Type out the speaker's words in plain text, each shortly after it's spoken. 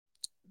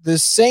The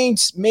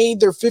Saints made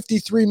their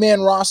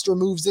 53-man roster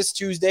moves this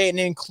Tuesday, and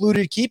it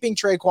included keeping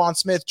Traquan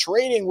Smith,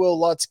 trading Wil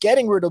Lutz,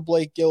 getting rid of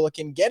Blake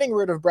Gillikin, getting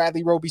rid of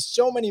Bradley Roby.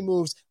 So many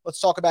moves. Let's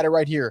talk about it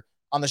right here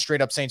on the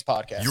Straight Up Saints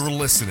podcast. You're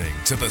listening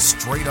to the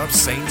Straight Up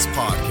Saints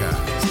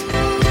podcast.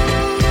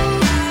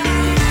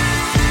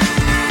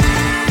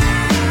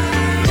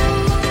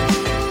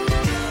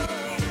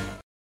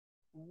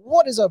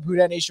 What is up, Who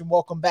Dat Nation?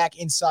 Welcome back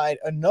inside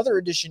another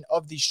edition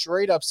of the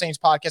Straight Up Saints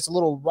podcast, a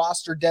little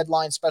roster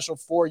deadline special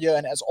for you.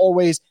 And as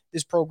always,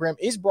 this program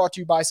is brought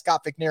to you by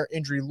Scott McNair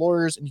Injury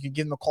Lawyers, and you can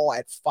give them a call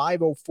at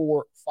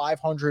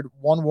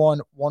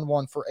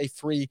 504-500-1111 for a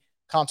free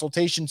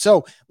consultation.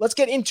 So let's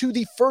get into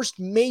the first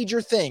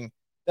major thing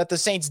that the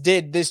Saints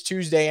did this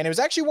Tuesday, and it was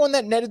actually one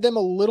that netted them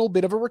a little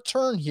bit of a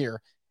return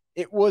here.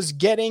 It was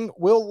getting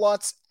Wil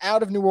Lutz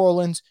out of New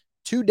Orleans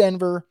to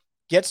Denver,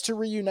 gets to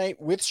reunite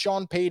with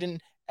Sean Payton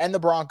and the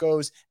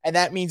Broncos, and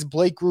that means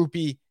Blake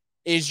Grupe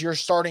is your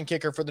starting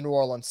kicker for the New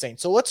Orleans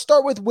Saints. So let's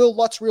start with Wil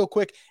Lutz real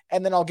quick,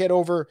 and then I'll get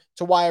over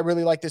to why I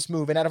really like this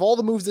move. And out of all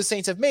the moves the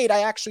Saints have made,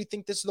 I actually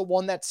think this is the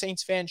one that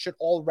Saints fans should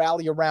all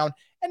rally around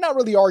and not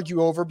really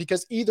argue over,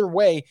 because either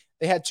way,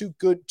 they had two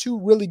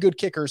really good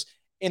kickers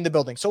in the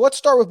building. So let's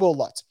start with Wil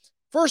Lutz.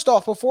 First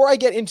off, before I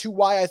get into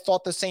why I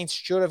thought the Saints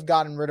should have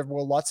gotten rid of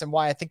Wil Lutz and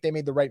why I think they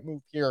made the right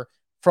move here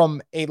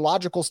from a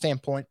logical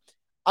standpoint,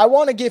 I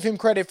want to give him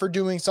credit for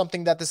doing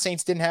something that the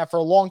Saints didn't have for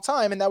a long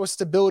time, and that was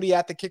stability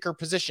at the kicker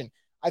position.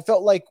 I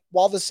felt like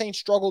while the Saints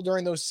struggled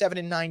during those 7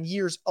 and 9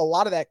 years, a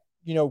lot of that,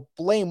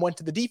 blame went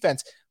to the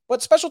defense.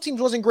 But special teams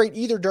wasn't great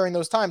either during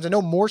those times. I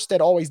know Morstead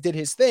always did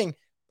his thing,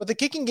 but the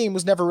kicking game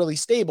was never really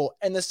stable,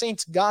 and the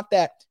Saints got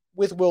that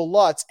with Wil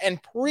Lutz.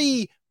 And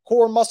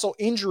pre-core muscle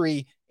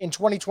injury in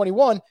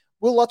 2021,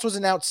 Wil Lutz was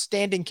an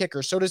outstanding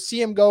kicker. So to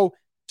see him go,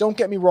 don't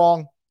get me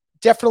wrong,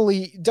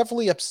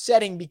 definitely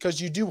upsetting,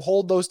 because you do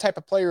hold those type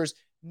of players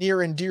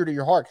near and dear to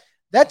your heart.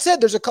 That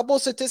said, there's a couple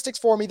of statistics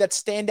for me that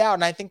stand out,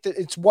 and I think that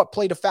it's what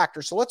played a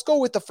factor. So let's go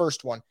with the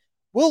first one.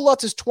 Wil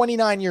Lutz is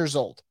 29 years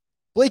old.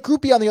 Blake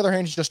Grupe, on the other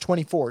hand, is just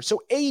 24.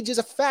 So age is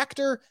a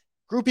factor.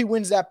 Grupe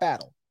wins that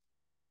battle.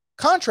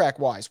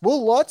 Contract-wise,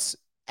 Wil Lutz,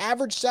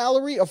 average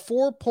salary of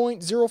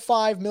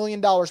 $4.05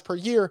 million per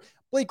year.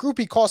 Blake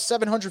Grupe cost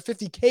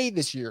 $750K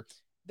this year.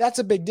 That's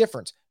a big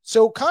difference.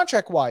 So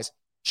contract-wise,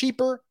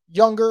 cheaper,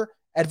 younger,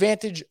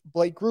 advantage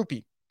Blake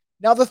Grupe.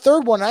 Now, the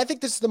third one, and I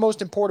think this is the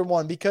most important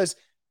one, because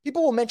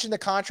people will mention the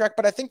contract,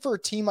 but I think for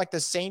a team like the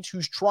Saints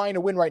who's trying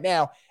to win right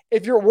now,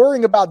 if you're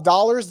worrying about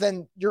dollars,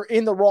 then you're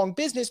in the wrong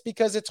business,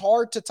 because it's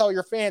hard to tell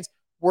your fans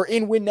we're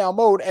in win now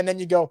mode, and then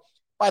you go,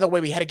 by the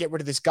way, we had to get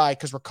rid of this guy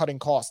because we're cutting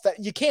costs. That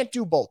you can't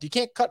do both. You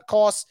can't cut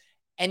costs,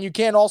 and you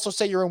can't also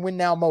say you're in win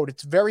now mode.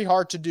 It's very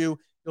hard to do.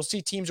 You'll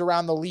see teams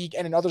around the league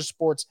and in other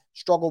sports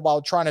struggle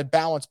while trying to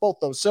balance both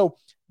those. So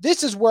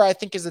this is where I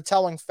think is a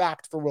telling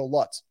fact for Wil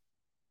Lutz.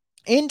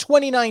 In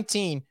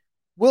 2019,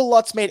 Wil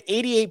Lutz made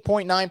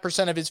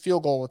 88.9% of his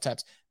field goal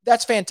attempts.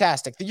 That's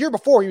fantastic. The year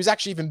before, he was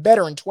actually even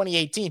better in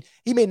 2018.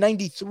 He made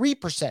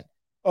 93%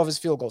 of his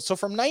field goals. So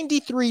from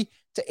 93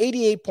 to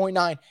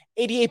 88.9,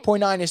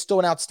 88.9 is still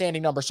an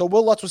outstanding number. So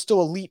Wil Lutz was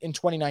still elite in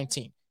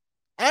 2019.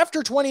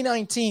 After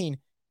 2019,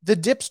 the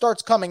dip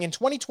starts coming. In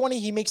 2020,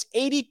 he makes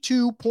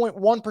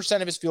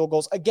 82.1% of his field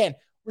goals. Again,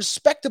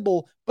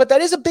 respectable, but that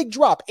is a big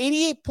drop.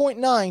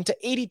 88.9 to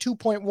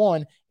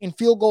 82.1 in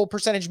field goal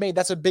percentage made.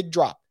 That's a big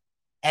drop.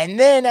 And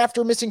then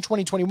after missing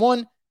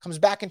 2021, comes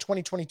back in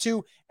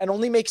 2022 and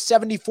only makes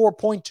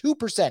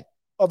 74.2%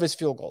 of his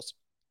field goals.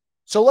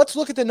 So let's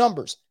look at the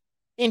numbers.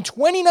 In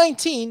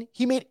 2019,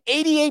 he made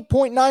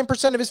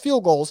 88.9% of his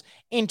field goals.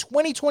 In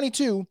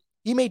 2022,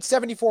 he made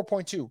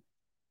 74.2.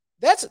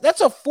 That's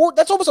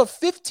almost a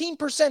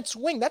 15%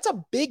 swing. That's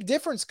a big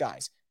difference,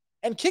 guys.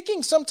 And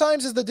kicking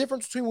sometimes is the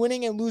difference between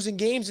winning and losing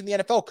games in the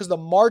NFL, because the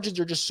margins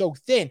are just so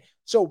thin.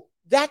 So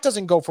that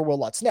doesn't go for Wil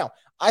Lutz. Now,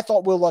 I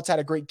thought Wil Lutz had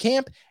a great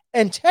camp,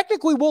 and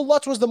technically Wil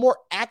Lutz was the more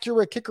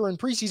accurate kicker in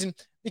preseason,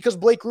 because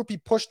Blake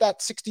Grupe pushed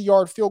that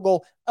 60-yard field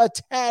goal a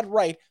tad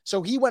right.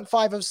 So he went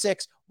 5 of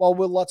 6 while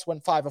Wil Lutz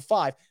went 5 of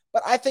 5.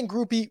 But I think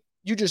Grupe,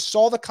 you just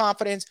saw the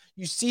confidence.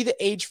 You see the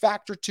age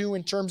factor too,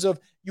 in terms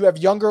of you have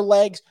younger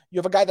legs. You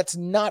have a guy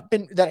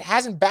that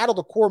hasn't battled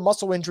a core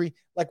muscle injury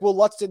like Wil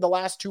Lutz did the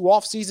last 2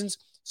 off seasons.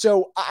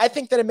 So I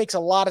think that it makes a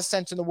lot of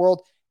sense in the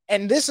world.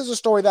 And this is a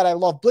story that I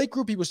love. Blake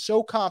Grupe was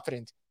so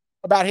confident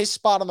about his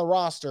spot on the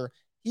roster.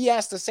 He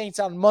asked the Saints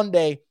on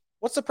Monday,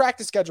 what's the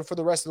practice schedule for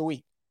the rest of the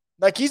week?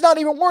 Like, he's not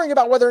even worrying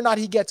about whether or not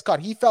he gets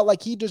cut. He felt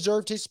like he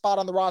deserved his spot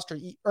on the roster.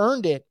 He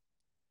earned it.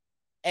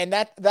 And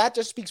that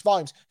just speaks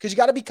volumes, because you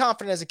got to be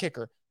confident as a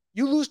kicker.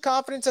 You lose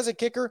confidence as a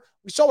kicker.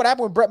 We saw what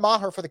happened with Brett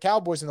Maher for the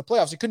Cowboys in the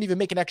playoffs. He couldn't even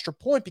make an extra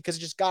point because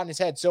it just got in his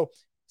head. So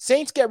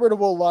Saints get rid of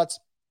Wil Lutz.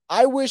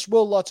 I wish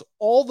Wil Lutz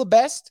all the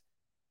best,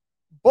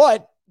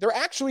 but there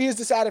actually is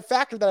this added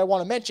factor that I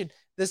want to mention.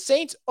 The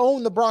Saints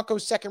own the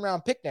Broncos'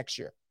 second-round pick next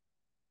year.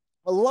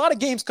 A lot of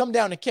games come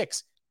down to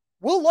kicks.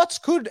 Wil Lutz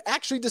could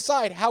actually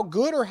decide how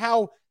good or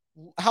how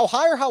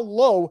high or how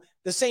low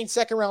the Saints'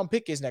 second-round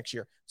pick is next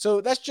year.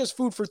 So that's just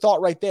food for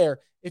thought right there,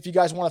 if you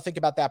guys want to think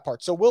about that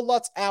part. So Wil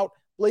Lutz out,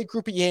 Blake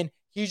Grupe in.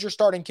 He's your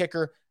starting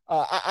kicker.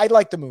 I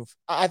like the move.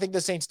 I think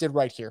the Saints did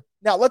right here.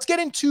 Now, let's get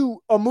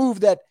into a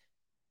move that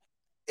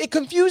it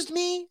confused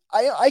me.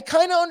 I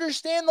kind of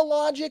understand the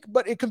logic,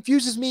 but it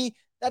confuses me.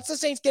 That's the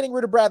Saints getting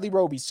rid of Bradley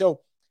Roby.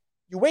 So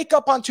you wake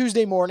up on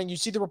Tuesday morning, you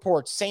see the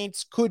reports,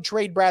 Saints could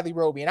trade Bradley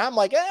Roby. And I'm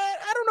like,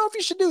 I don't know if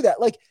you should do that.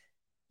 Like,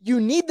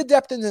 you need the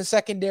depth in the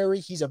secondary.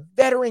 He's a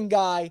veteran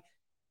guy,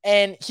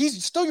 and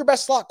he's still your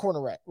best slot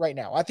corner right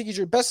now. I think he's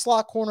your best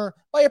slot corner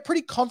by a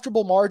pretty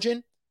comfortable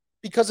margin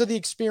because of the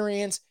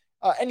experience,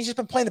 and he's just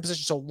been playing the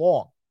position so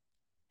long.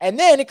 And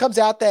then it comes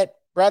out that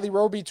Bradley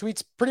Roby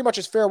tweets pretty much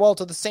his farewell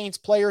to the Saints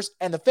players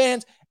and the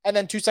fans, and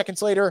then 2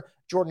 seconds later,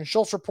 Jordan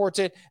Schultz reports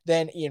it,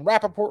 then Ian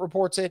Rappaport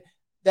reports it,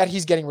 that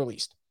he's getting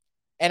released.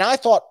 And I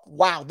thought,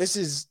 wow, this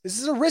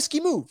is a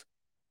risky move.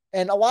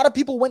 And a lot of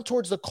people went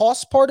towards the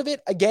cost part of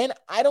it. Again,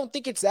 I don't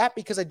think it's that,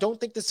 because I don't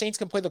think the Saints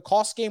can play the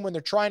cost game when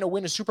they're trying to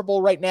win a Super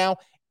Bowl right now.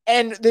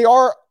 And they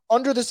are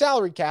under the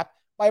salary cap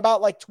by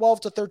about like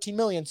 12 to 13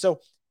 million.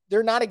 So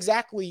they're not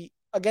exactly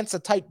against a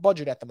tight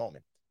budget at the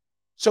moment.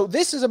 So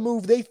this is a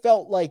move they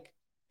felt like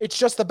it's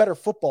just a better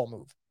football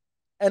move.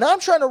 And I'm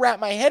trying to wrap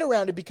my head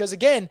around it because,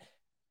 again,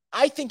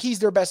 I think he's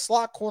their best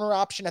slot corner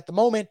option at the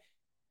moment.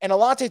 And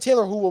Alontae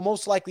Taylor, who will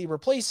most likely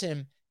replace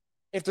him,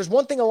 if there's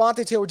one thing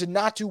Alontae Taylor did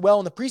not do well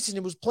in the preseason,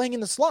 it was playing in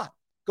the slot.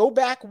 Go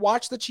back,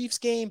 watch the Chiefs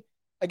game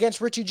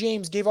against Richie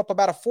James, gave up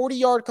about a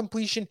 40-yard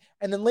completion,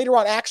 and then later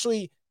on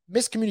actually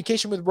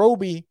miscommunication with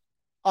Roby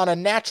on a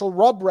natural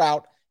rub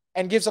route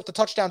and gives up the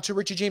touchdown to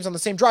Richie James on the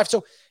same drive.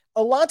 So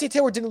Alontae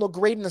Taylor didn't look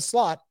great in the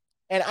slot,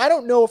 and I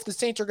don't know if the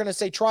Saints are going to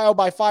say trial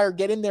by fire,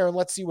 get in there and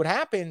let's see what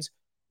happens,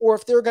 or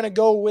if they're going to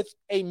go with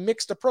a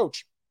mixed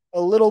approach. A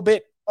little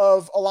bit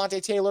of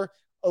Alontae Taylor,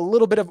 a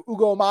little bit of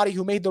Ugo Amadi,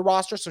 who made the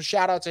roster, so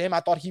shout out to him. I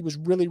thought he was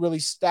really, really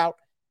stout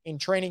in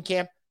training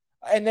camp.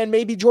 And then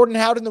maybe Jordan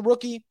Howden, the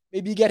rookie,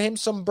 maybe you get him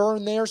some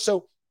burn there.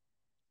 So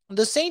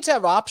the Saints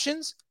have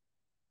options,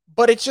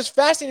 but it's just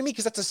fascinating to me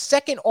because that's the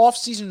second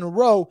offseason in a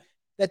row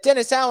that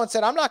Dennis Allen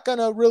said, I'm not going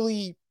to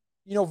really,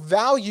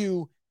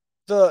 value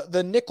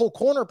the nickel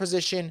corner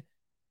position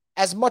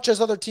as much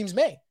as other teams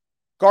may.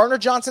 Gardner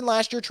Johnson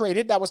last year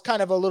traded. That was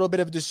kind of a little bit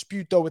of a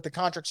dispute, though, with the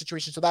contract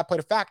situation, so that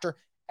played a factor.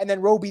 And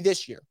then Roby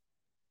this year.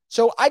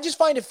 So I just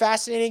find it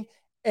fascinating.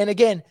 And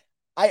again,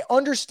 I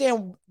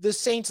understand the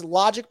Saints'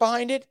 logic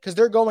behind it because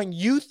they're going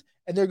youth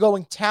and they're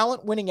going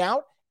talent winning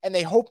out, and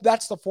they hope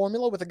that's the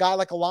formula with a guy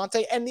like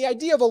Alontae. And the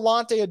idea of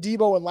Alontae,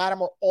 Adebo, and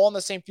Lattimore all on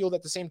the same field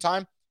at the same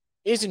time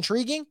is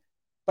intriguing,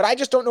 but I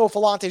just don't know if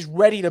Alontae's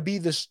ready to be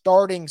the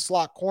starting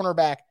slot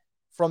cornerback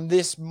from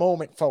this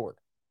moment forward.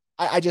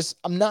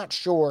 I'm not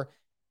sure,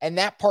 and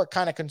that part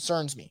kind of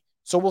concerns me.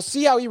 So we'll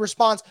see how he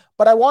responds,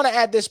 but I want to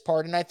add this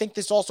part, and I think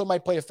this also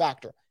might play a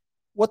factor.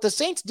 What the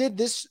Saints did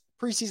this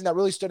preseason that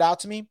really stood out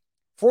to me,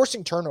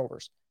 forcing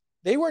turnovers.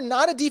 They were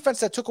not a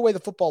defense that took away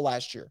the football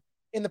last year.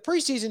 In the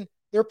preseason,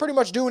 they were pretty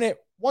much doing it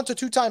 1 to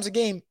 2 times a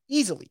game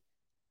easily.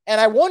 And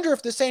I wonder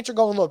if the Saints are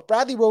going, look,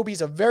 Bradley Roby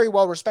is a very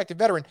well-respected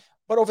veteran,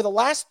 but over the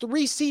last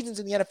 3 seasons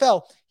in the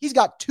NFL, he's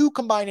got 2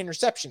 combined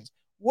interceptions.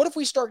 What if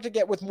we start to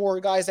get with more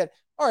guys that,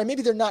 all right,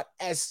 maybe they're not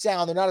as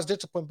sound, they're not as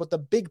disciplined, but the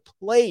big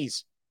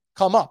plays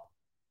come up.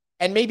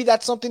 And maybe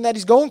that's something that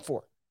he's going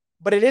for.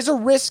 But it is a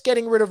risk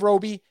getting rid of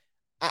Roby.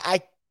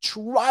 I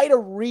try to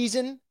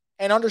reason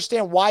and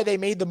understand why they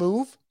made the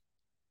move,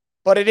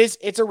 but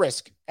it's a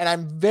risk. And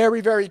I'm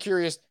very, very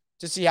curious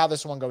to see how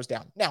this one goes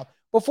down. Now,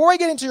 before I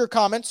get into your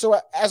comments, so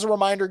as a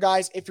reminder,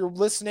 guys, if you're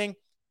listening,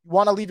 you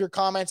want to leave your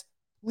comments,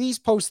 please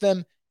post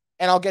them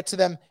and I'll get to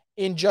them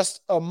in just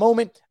a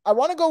moment. I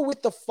want to go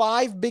with the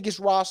 5 biggest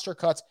roster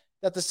cuts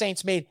that the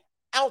Saints made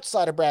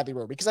outside of Bradley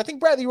Roby, because I think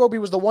Bradley Roby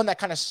was the one that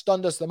kind of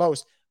stunned us the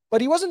most, but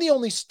he wasn't the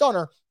only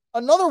stunner.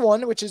 Another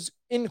one, which is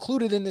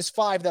included in this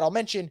 5 that I'll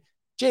mention,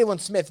 Jaylon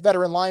Smith,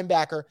 veteran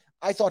linebacker.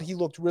 I thought he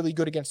looked really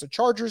good against the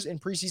Chargers in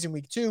preseason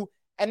week 2,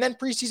 and then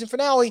preseason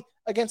finale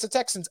against the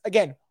Texans.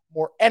 Again,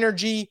 more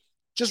energy,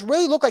 just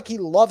really looked like he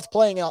loved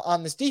playing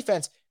on this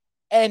defense.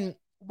 And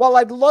while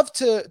I'd love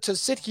to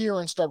sit here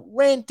and start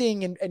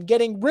ranting and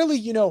getting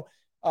really,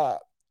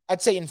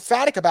 I'd say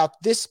emphatic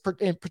about this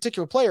in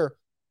particular player,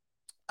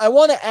 I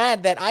want to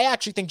add that I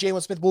actually think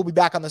Jaylon Smith will be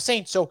back on the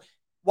Saints. So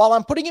while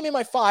I'm putting him in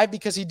my 5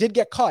 because he did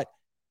get cut,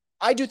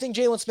 I do think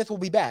Jaylon Smith will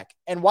be back.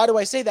 And why do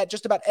I say that?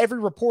 Just about every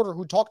reporter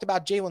who talked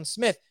about Jaylon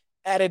Smith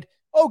added,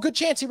 oh, good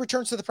chance he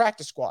returns to the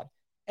practice squad.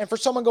 And for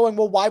someone going,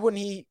 well, why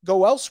wouldn't he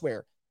go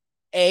elsewhere?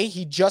 A,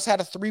 he just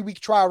had a 3-week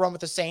trial run with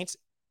the Saints.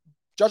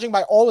 Judging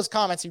by all his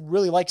comments, he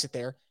really likes it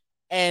there.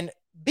 And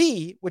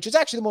B, which is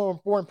actually the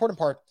more important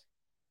part,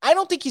 I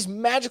don't think he's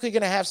magically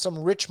going to have some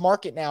rich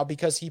market now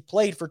because he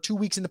played for 2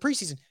 weeks in the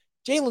preseason.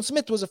 Jaylon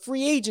Smith was a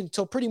free agent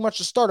until pretty much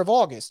the start of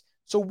August.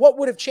 So what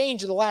would have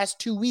changed in the last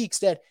 2 weeks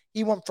that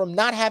he went from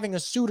not having a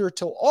suitor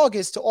till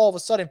August to all of a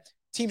sudden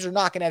teams are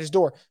knocking at his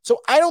door?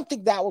 So I don't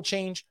think that will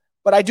change,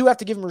 but I do have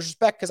to give him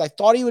respect because I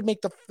thought he would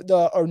make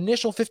the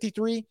initial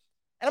 53,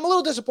 and I'm a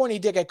little disappointed he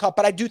did get cut,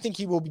 but I do think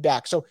he will be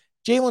back. So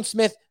Jaylon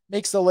Smith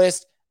makes the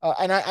list,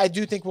 and I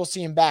do think we'll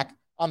see him back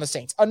on the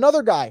Saints.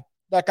 Another guy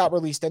that got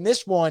released, and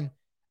this one,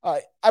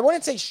 I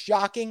wouldn't say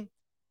shocking.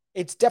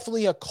 It's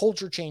definitely a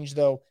culture change,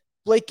 though.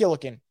 Blake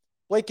Gillikin.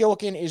 Blake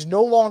Gillikin is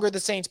no longer the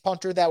Saints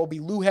punter. That will be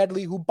Lou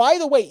Hedley, who, by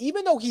the way,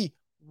 even though he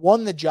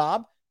won the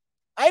job,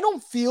 I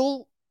don't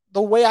feel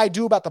the way I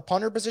do about the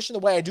punter position the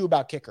way I do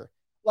about kicker.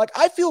 Like,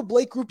 I feel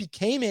Blake Grupe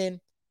came in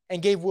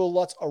and gave Wil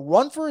Lutz a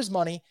run for his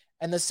money,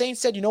 and the Saints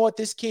said, you know what,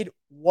 this kid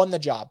won the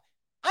job.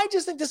 I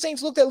just think the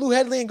Saints looked at Lou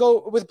Hedley and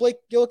go with Blake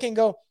Gillikin and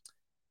go,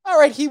 all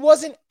right, he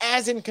wasn't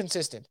as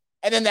inconsistent.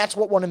 And then that's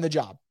what won him the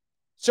job.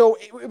 So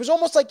it was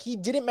almost like he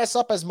didn't mess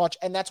up as much,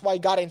 and that's why he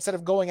got it instead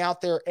of going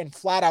out there and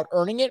flat out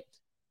earning it,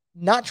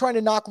 not trying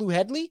to knock Lou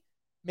Hedley.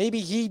 Maybe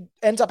he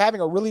ends up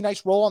having a really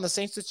nice role on the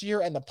Saints this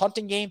year, and the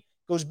punting game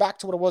goes back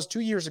to what it was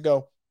 2 years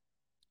ago.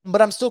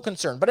 But I'm still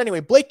concerned. But anyway,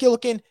 Blake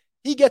Gillikin,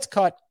 he gets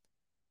cut.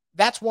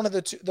 That's one of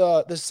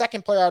the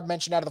second player I would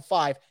mention out of the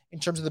five in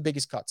terms of the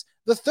biggest cuts.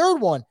 The third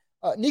one,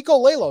 Nico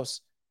Lelos.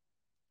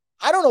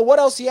 I don't know what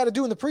else he had to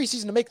do in the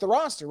preseason to make the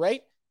roster,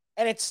 right?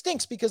 And it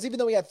stinks because even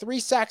though he had 3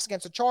 sacks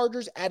against the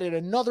Chargers, added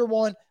another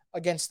one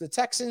against the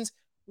Texans,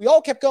 we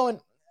all kept going,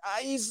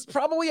 he's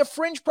probably a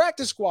fringe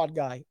practice squad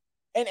guy.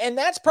 And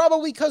that's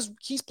probably because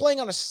he's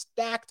playing on a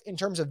stacked, in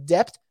terms of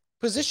depth,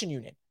 position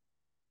unit.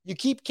 You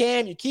keep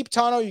Cam, you keep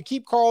Tano, you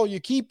keep Carl, you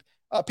keep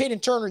Peyton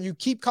Turner, you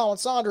keep Colin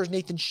Saunders,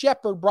 Nathan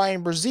Shepard,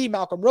 Brian Brzee,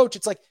 Malcolm Roach.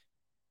 It's like,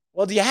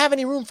 well, do you have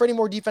any room for any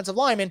more defensive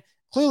linemen?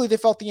 Clearly, they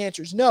felt the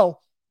answer is no.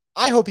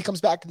 I hope he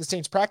comes back to the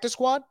Saints practice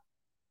squad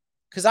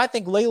because I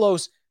think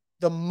Lelos,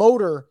 the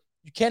motor,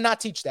 you cannot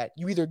teach that.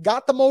 You either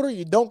got the motor,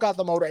 you don't got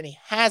the motor, and he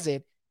has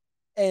it.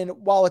 And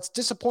while it's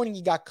disappointing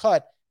he got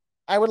cut,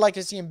 I would like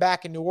to see him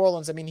back in New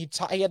Orleans. I mean, he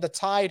had the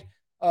tied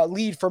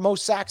lead for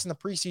most sacks in the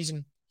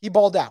preseason. He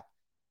balled out.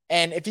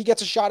 And if he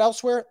gets a shot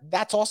elsewhere,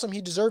 that's awesome.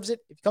 He deserves it.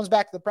 If he comes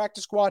back to the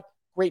practice squad,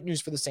 great news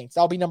for the Saints.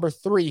 That'll be number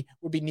 3,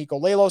 would be Nico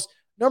Lelos.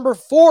 Number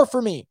 4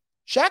 for me,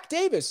 Shaq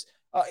Davis.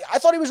 I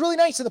thought he was really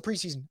nice in the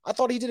preseason. I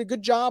thought he did a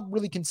good job,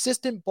 really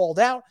consistent, balled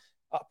out,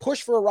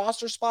 pushed for a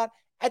roster spot.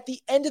 At the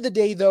end of the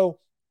day, though,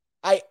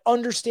 I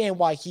understand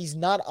why he's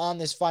not on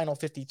this final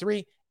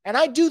 53. And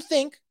I do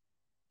think,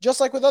 just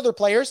like with other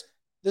players,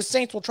 the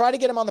Saints will try to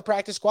get him on the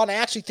practice squad. And I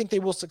actually think they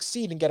will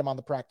succeed and get him on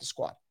the practice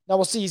squad. Now,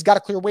 we'll see. He's got to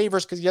clear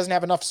waivers because he doesn't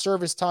have enough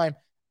service time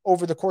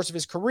over the course of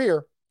his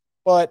career.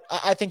 But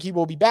I think he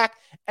will be back.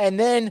 And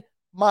then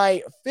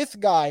my 5th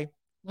guy,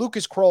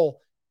 Lucas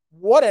Kroll.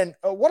 What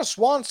a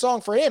swan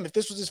song for him if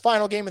this was his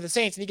final game with the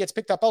Saints and he gets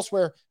picked up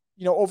elsewhere,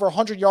 over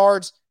 100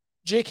 yards.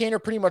 Jake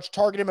Haener pretty much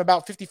targeted him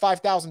about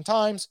 55,000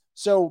 times.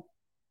 So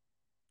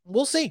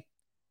we'll see.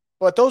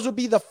 But those would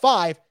be the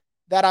 5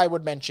 that I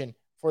would mention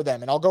for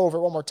them. And I'll go over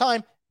it one more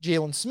time.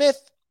 Jaylon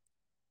Smith,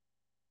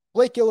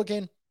 Blake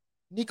Gillikin,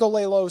 Nico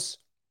Lelos,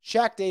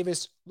 Shaq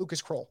Davis,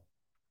 Lucas Kroll.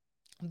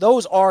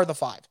 Those are the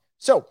 5.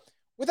 So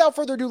without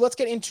further ado, let's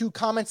get into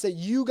comments that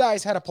you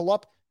guys had to pull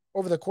up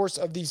over the course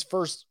of these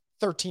first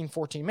 13,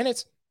 14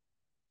 minutes,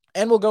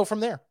 and we'll go from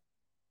there.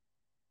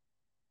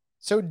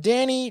 So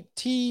Danny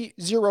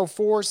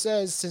T04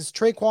 says, since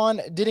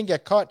Traquan didn't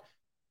get cut,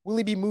 will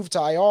he be moved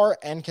to IR,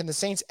 and can the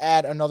Saints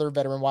add another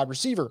veteran wide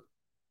receiver?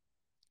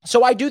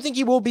 So I do think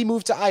he will be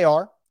moved to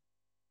IR,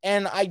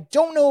 and I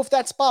don't know if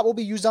that spot will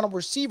be used on a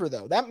receiver,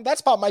 though. That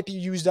spot might be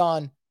used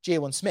on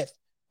Jaylon Smith.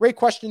 Great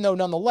question, though,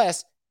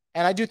 nonetheless,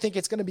 and I do think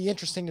it's going to be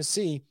interesting to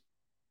see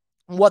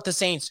what the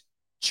Saints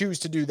choose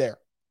to do there.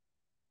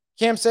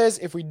 Cam says,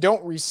 if we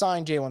don't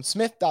re-sign Jaylon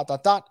Smith, ...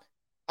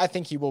 I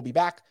think he will be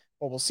back,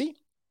 but we'll see.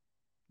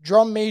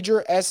 Drum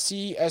Major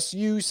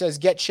SCSU says,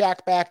 get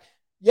Shaq back.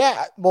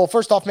 Yeah, well,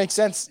 first off, makes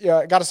sense.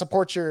 Got to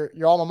support your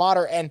alma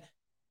mater. And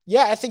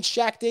yeah, I think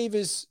Shaq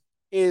Davis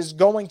is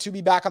going to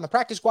be back on the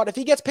practice squad. If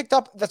he gets picked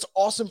up, that's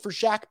awesome for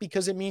Shaq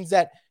because it means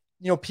that,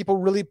 people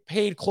really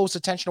paid close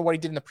attention to what he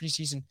did in the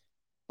preseason.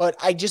 But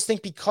I just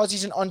think because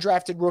he's an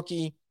undrafted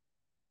rookie,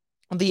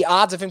 the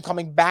odds of him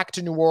coming back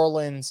to New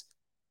Orleans,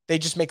 they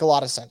just make a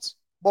lot of sense.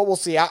 But we'll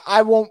see.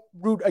 I won't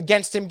root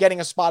against him getting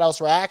a spot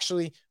elsewhere. I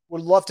actually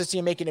would love to see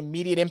him make an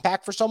immediate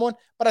impact for someone,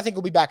 but I think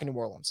he'll be back in New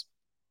Orleans.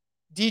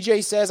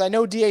 DJ says, I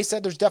know DA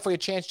said there's definitely a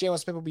chance Jaylon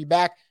Smith will be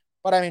back,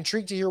 but I'm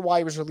intrigued to hear why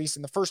he was released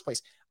in the first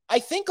place. I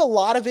think a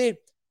lot of it,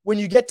 when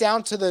you get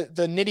down to the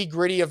nitty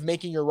gritty of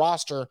making your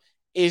roster,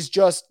 is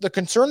just the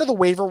concern of the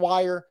waiver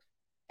wire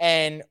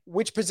and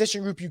which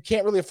position group you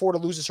can't really afford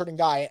to lose a certain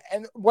guy.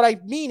 And what I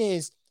mean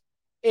is,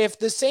 if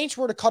the Saints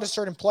were to cut a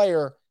certain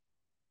player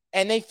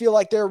and they feel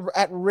like they're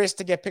at risk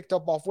to get picked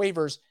up off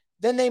waivers,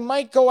 then they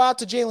might go out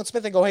to Jaylon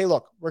Smith and go, hey,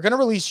 look, we're going to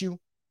release you.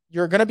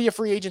 You're going to be a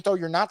free agent, though.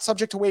 You're not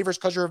subject to waivers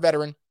because you're a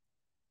veteran.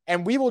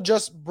 And we will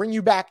just bring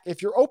you back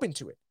if you're open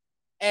to it.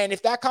 And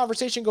if that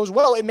conversation goes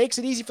well, it makes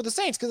it easy for the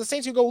Saints because the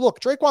Saints can go, look,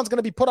 Traquan's going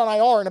to be put on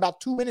IR in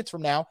about 2 minutes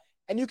from now,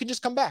 and you can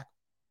just come back.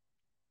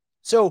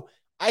 So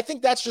I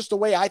think that's just the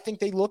way I think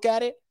they look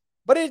at it.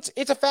 But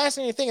it's a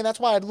fascinating thing, and that's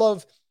why I'd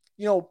love,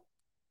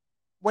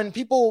 when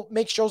people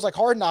make shows like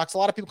Hard Knocks, a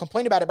lot of people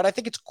complain about it, but I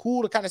think it's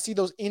cool to kind of see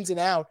those ins and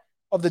out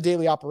of the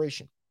daily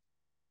operation.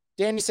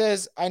 Danny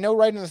says, I know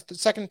right in the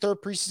second and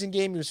third preseason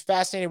game, he was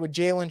fascinated with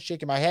Jaylon,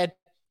 shaking my head.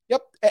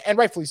 Yep, and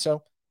rightfully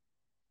so.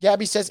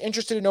 Gabby says,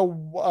 interested to know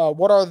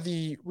what are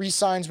the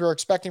re-signs we're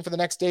expecting for the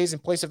next days in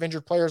place of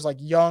injured players like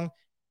Young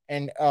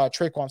and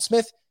Traquan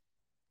Smith.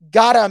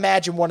 Gotta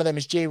imagine one of them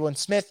is Jaylon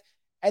Smith.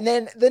 And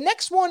then the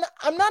next one,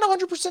 I'm not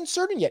 100%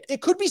 certain yet.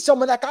 It could be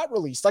someone that got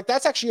released. Like,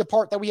 that's actually a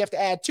part that we have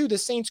to add too. The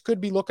Saints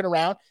could be looking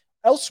around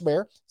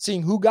elsewhere,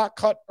 seeing who got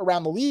cut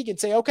around the league and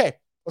say, okay,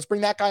 let's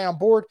bring that guy on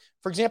board.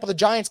 For example, the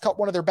Giants cut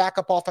one of their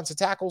backup offensive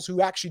tackles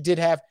who actually did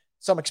have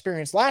some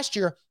experience last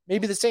year.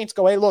 Maybe the Saints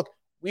go, hey, look,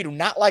 we do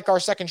not like our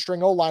second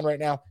string O-line right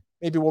now.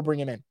 Maybe we'll bring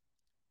him in.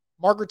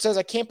 Margaret says,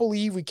 I can't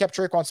believe we kept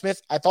Traquan Smith.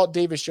 I thought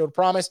Davis showed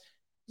promise.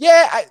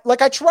 Yeah,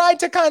 I tried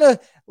to kind of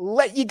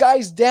let you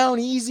guys down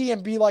easy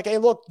and be like, hey,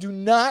 look, do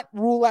not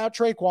rule out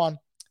Traquan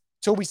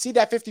till we see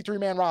that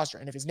 53-man roster.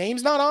 And if his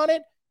name's not on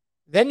it,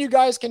 then you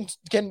guys can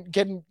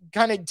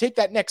kind of take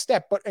that next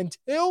step. But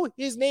until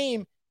his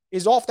name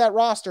is off that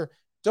roster,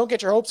 don't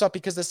get your hopes up,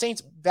 because the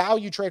Saints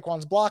value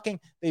Traquan's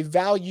blocking. They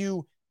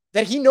value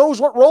that he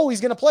knows what role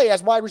he's going to play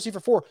as wide receiver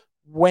 4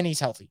 when he's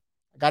healthy.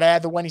 I got to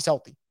add the when he's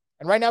healthy.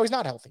 And right now he's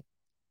not healthy.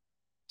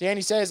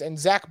 Danny says, and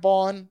Zach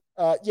Bond,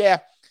 yeah,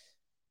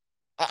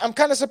 I'm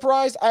kind of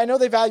surprised. I know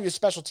they value his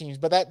special teams,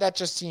 but that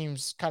just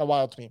seems kind of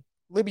wild to me.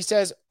 Libby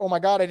says, oh my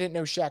God, I didn't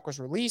know Shaq was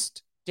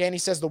released. Danny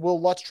says the Wil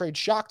Lutz trade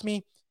shocked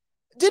me.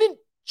 Didn't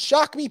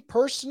shock me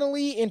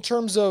personally in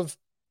terms of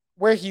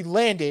where he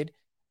landed.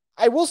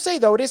 I will say,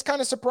 though, it is kind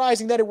of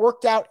surprising that it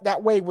worked out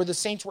that way where the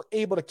Saints were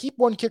able to keep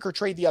one kicker,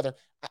 trade the other.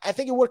 I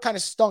think it would have kind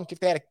of stunk if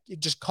they had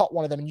just cut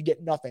one of them and you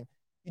get nothing.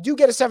 You do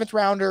get a 7th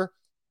rounder.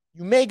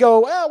 You may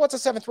go, what's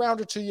a 7th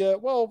rounder to you?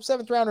 Well,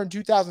 7th rounder in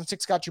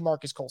 2006 got you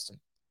Marcus Colston.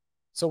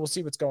 So we'll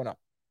see what's going on.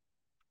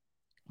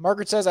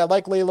 Margaret says, I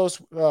like Lelos,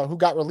 who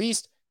got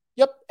released.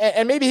 Yep,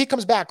 and maybe he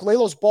comes back.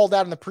 Lelos balled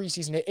out in the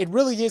preseason. It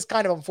really is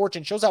kind of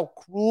unfortunate. It shows how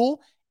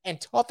cruel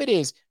and tough it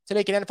is to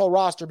make an NFL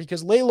roster,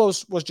 because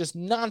Lelos was just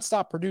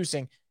nonstop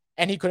producing,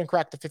 and he couldn't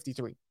crack the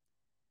 53.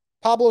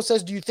 Pablo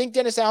says, do you think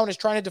Dennis Allen is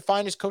trying to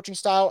define his coaching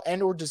style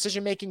and or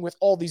decision-making with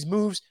all these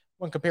moves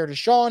when compared to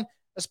Sean,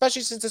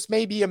 especially since this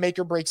may be a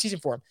make-or-break season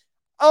for him?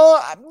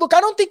 Look,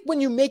 I don't think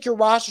when you make your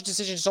roster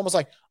decision, it's almost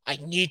like, I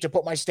need to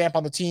put my stamp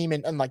on the team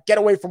and like get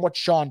away from what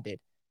Sean did.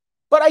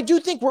 But I do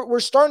think we're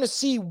starting to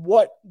see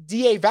what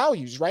DA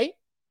values, right?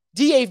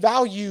 DA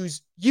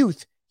values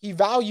youth. He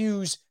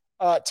values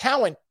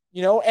talent,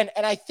 and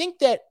I think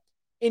that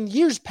in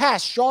years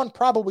past, Sean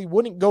probably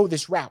wouldn't go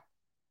this route.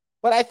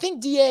 But I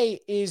think DA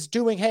is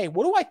doing, hey,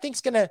 what do I think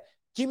is going to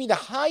give me the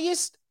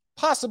highest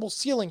possible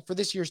ceiling for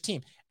this year's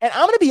team? And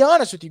I'm going to be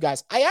honest with you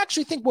guys. I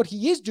actually think what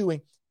he is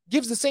doing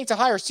gives the Saints a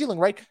higher ceiling,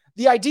 right?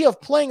 The idea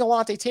of playing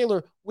Alontae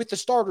Taylor with the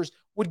starters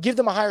would give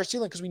them a higher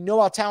ceiling because we know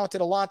how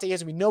talented Alontae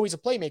is and we know he's a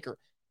playmaker.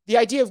 The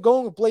idea of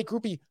going with Blake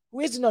Grupe, who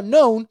is an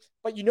unknown,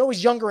 but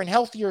he's younger and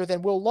healthier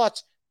than Wil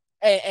Lutz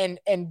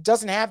and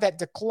doesn't have that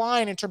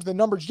decline in terms of the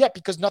numbers yet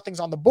because nothing's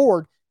on the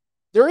board.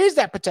 There is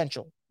that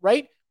potential,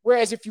 right?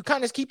 Whereas if you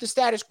kind of keep the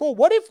status quo,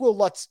 what if Wil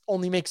Lutz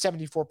only makes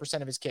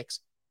 74% of his kicks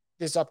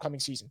this upcoming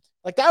season?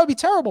 Like, that would be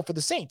terrible for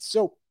the Saints.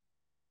 So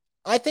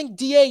I think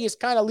DA is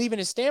kind of leaving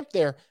his stamp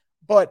there,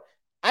 but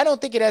I don't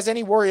think it has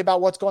any worry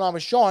about what's going on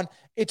with Sean.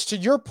 It's to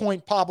your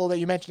point, Pablo, that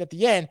you mentioned at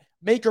the end,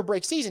 make or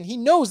break season. He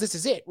knows this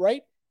is it,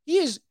 right?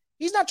 He's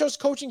not just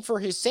coaching for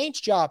his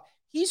Saints job.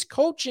 He's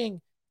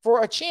coaching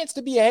for a chance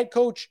to be a head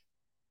coach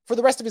for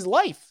the rest of his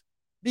life.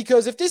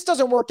 Because if this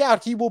doesn't work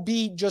out, he will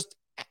be just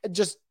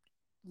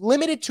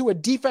limited to a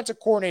defensive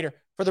coordinator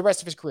for the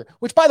rest of his career,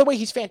 which, by the way,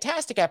 he's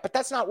fantastic at, but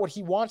that's not what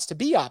he wants to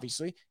be,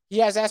 obviously. He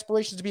has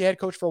aspirations to be a head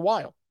coach for a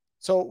while.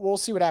 So we'll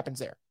see what happens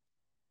there.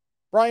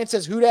 Brian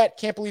says, Who Dat?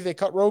 Can't believe they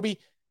cut Roby.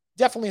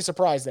 Definitely a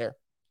surprise there.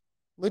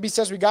 Libby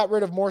says, we got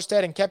rid of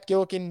Morstead and kept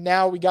Gillikin.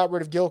 Now we got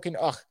rid of Gillikin.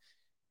 Ugh.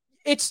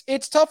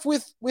 It's tough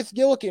with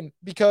Gillikin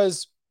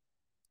because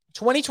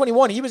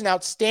 2021, he was an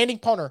outstanding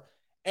punter.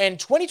 And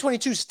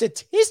 2022,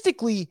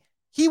 statistically,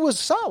 he was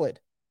solid.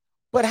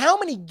 But how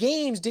many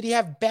games did he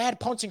have bad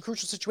punts in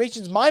crucial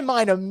situations? My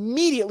mind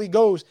immediately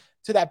goes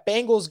to that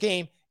Bengals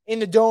game in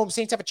the Dome.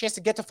 Saints have a chance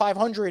to get to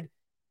 500.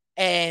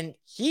 And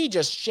he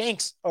just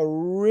shanks a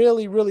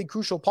really, really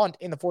crucial punt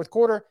in the fourth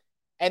quarter.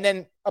 And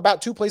then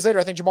about 2 plays later,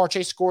 I think Jamar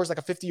Chase scores like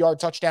a 50-yard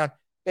touchdown.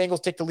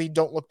 Bengals take the lead,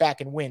 don't look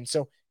back and win.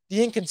 So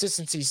the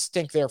inconsistencies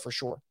stink there for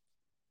sure.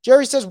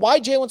 Jerry says, why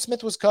Jaylon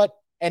Smith was cut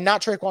and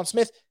not Traquan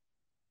Smith?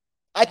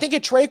 I think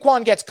if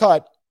Traquan gets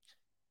cut,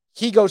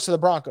 he goes to the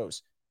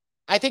Broncos.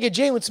 I think if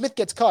Jaylon Smith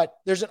gets cut,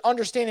 there's an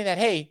understanding that,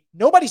 hey,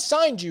 nobody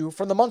signed you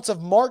from the months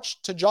of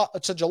March to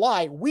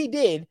July. We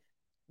did.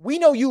 We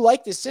know you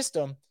like this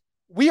system.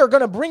 We are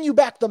going to bring you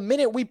back the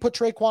minute we put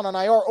Traquan on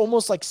IR,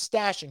 almost like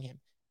stashing him.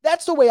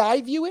 That's the way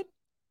I view it.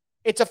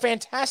 It's a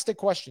fantastic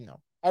question, though.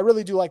 I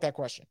really do like that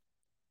question.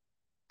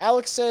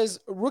 Alex says,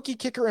 rookie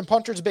kicker and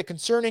punter is a bit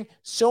concerning.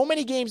 So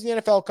many games in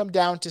the NFL come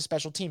down to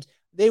special teams.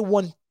 They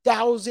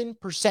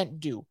 1,000%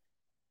 do.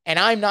 And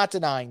I'm not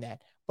denying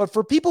that. But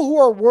for people who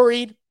are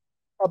worried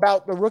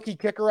about the rookie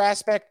kicker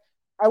aspect,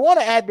 I want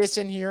to add this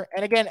in here.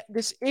 And again,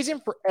 this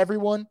isn't for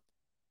everyone,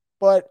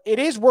 but it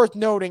is worth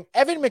noting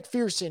Evan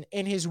McPherson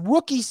in his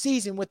rookie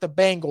season with the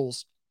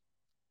Bengals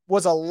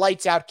was a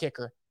lights-out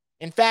kicker.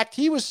 In fact,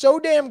 he was so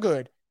damn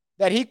good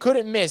that he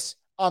couldn't miss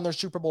on their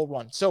Super Bowl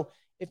run. So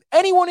if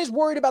anyone is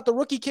worried about the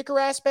rookie kicker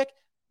aspect,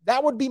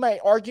 that would be my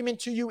argument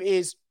to you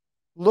is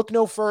look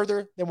no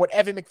further than what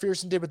Evan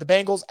McPherson did with the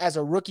Bengals as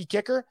a rookie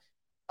kicker.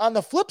 On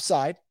the flip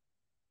side,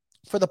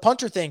 for the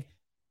punter thing,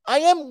 I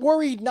am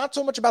worried not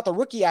so much about the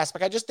rookie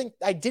aspect.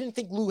 I didn't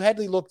think Lou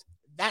Hedley looked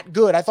that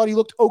good. I thought he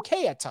looked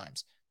okay at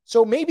times.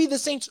 So maybe the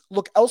Saints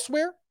look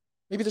elsewhere.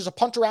 Maybe there's a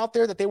punter out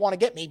there that they want to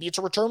get. Maybe it's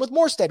a return with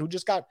Morstead, who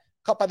just got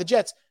cut by the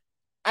Jets.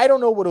 I don't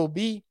know what it'll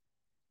be,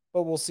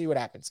 but we'll see what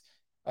happens.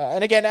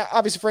 And again,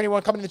 obviously for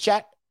anyone coming in the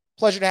chat,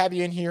 pleasure to have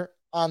you in here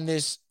on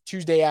this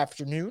Tuesday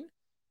afternoon.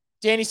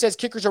 Danny says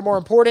kickers are more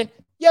important.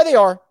 Yeah, they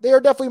are. They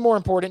are definitely more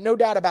important. No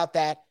doubt about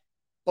that.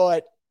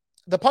 But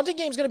the punting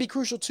game is going to be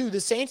crucial too.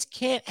 The Saints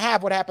can't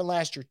have what happened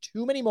last year.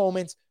 Too many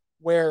moments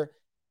where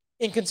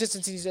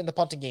inconsistencies in the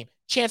punting game.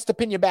 Chance to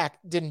pin you back.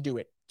 Didn't do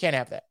it. Can't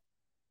have that.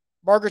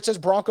 Margaret says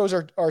Broncos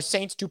are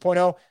Saints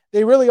 2.0.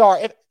 They really are.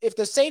 If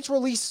the Saints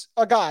release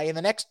a guy in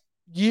the next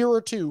year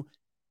or two,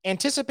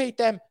 anticipate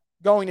them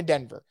going to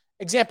Denver.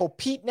 Example,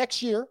 Pete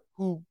next year,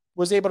 who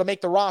was able to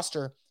make the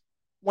roster.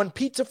 When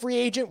Pete's a free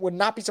agent, would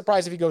not be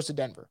surprised if he goes to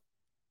Denver.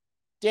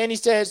 Danny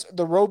says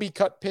the Roby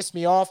cut pissed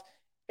me off.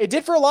 It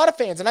did for a lot of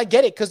fans, and I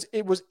get it because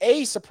it was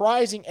A,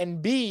 surprising,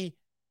 and B,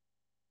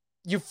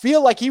 you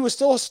feel like he was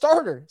still a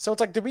starter. So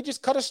it's like, did we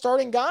just cut a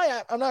starting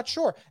guy? I'm not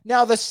sure.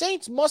 Now, the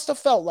Saints must have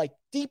felt like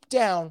deep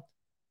down,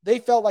 they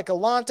felt like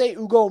Alante,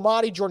 Ugo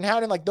Amadi, Jordan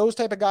Howden, like those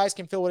type of guys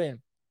can fill it in.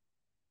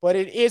 But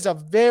it is a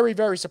very,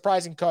 very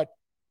surprising cut.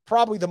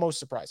 Probably the most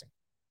surprising.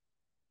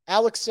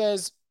 Alex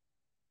says,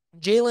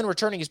 Jaylon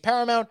returning is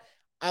paramount.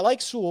 I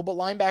like Sewell, but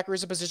linebacker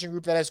is a position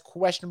group that has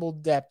questionable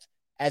depth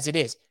as it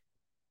is.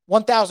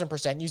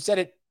 1,000%. You said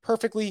it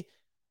perfectly.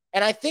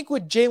 And I think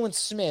with Jaylon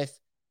Smith,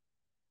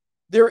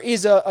 there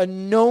is a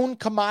known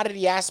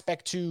commodity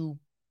aspect to,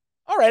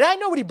 all right, I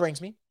know what he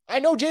brings me. I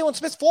know Jaylon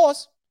Smith's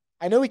flaws.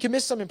 I know he can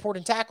miss some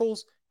important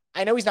tackles.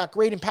 I know he's not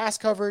great in pass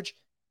coverage,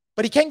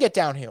 but he can get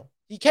downhill.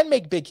 He can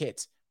make big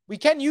hits. We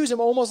can use him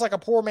almost like a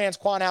poor man's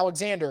Quan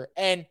Alexander,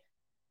 and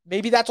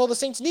maybe that's all the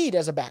Saints need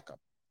as a backup.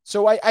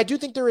 So I do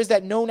think there is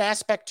that known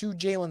aspect to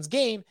Jaylon's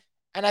game,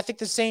 and I think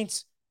the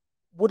Saints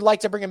would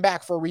like to bring him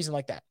back for a reason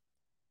like that.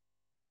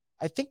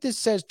 I think this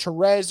says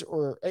Therese,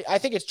 or I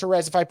think it's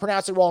Therese. If I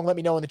pronounce it wrong, let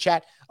me know in the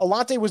chat.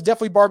 Alante was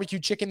definitely barbecue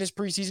chicken this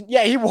preseason.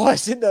 Yeah, he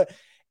was in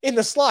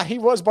the slot. He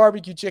was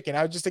barbecue chicken.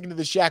 I was just thinking of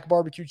the Shaq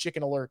barbecue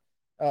chicken alert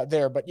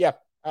there. But yeah,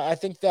 I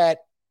think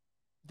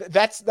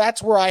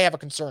that's where I have a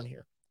concern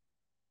here.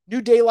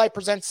 New Daylight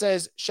Presents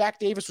says Shaq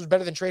Davis was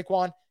better than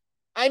Traquan.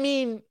 I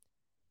mean,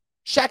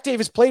 Shaq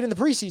Davis played in the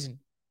preseason,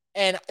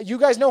 and you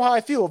guys know how I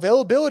feel.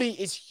 Availability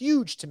is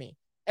huge to me,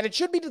 and it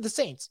should be to the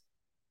Saints.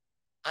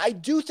 I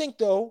do think,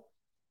 though,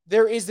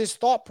 there is this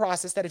thought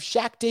process that if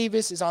Shaq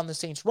Davis is on the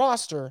Saints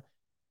roster,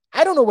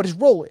 I don't know what his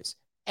role is.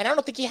 And I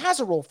don't think he has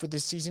a role for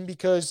this season,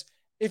 because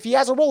if he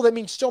has a role, that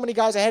means so many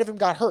guys ahead of him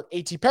got hurt.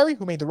 A.T. Perry,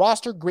 who made the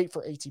roster, great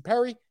for A.T.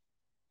 Perry.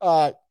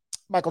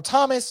 Michael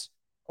Thomas,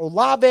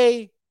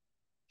 Olave,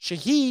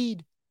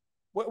 Shaheed.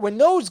 When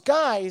those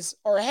guys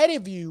are ahead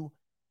of you,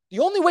 the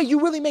only way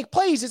you really make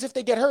plays is if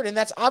they get hurt, and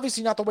that's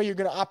obviously not the way you're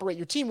going to operate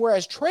your team.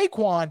 Whereas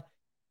Traquan,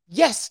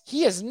 yes,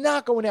 he is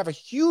not going to have a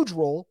huge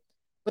role,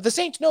 but the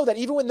Saints know that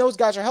even when those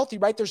guys are healthy,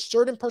 right, there's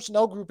certain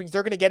personnel groupings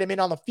they're going to get him in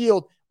on the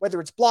field,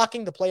 whether it's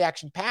blocking, the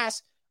play-action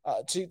pass,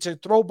 to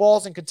throw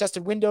balls in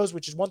contested windows,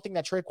 which is one thing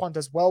that Traquan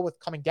does well with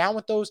coming down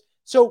with those.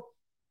 So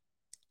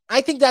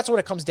I think that's what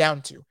it comes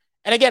down to.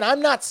 And again,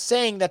 I'm not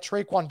saying that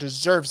Traquan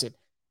deserves it,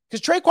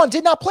 because Traquan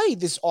did not play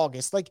this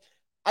August. Like,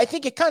 I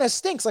think it kind of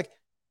stinks. Like,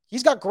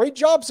 he's got great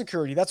job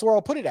security. That's where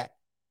I'll put it at.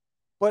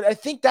 But I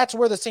think that's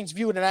where the Saints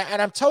view it.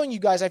 And I'm telling you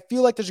guys, I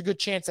feel like there's a good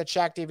chance that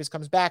Shaq Davis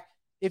comes back.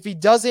 If he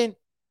doesn't,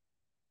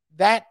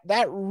 that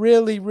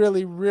really,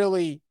 really,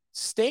 really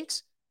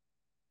stinks.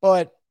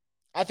 But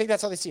I think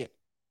that's how they see it.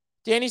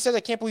 Danny says, I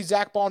can't believe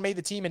Zach Bond made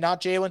the team and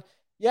not Jaylon.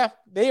 Yeah,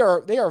 they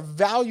are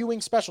valuing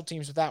special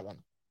teams with that one.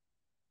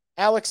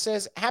 Alex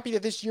says, happy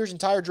that this year's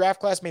entire draft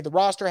class made the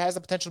roster, has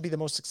the potential to be the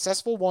most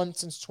successful one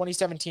since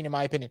 2017, in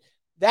my opinion.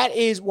 That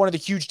is one of the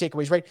huge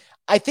takeaways, right?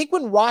 I think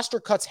when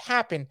roster cuts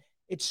happen,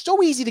 it's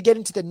so easy to get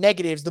into the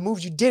negatives, the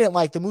moves you didn't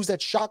like, the moves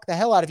that shocked the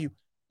hell out of you.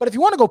 But if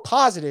you want to go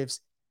positives,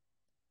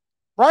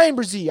 Brian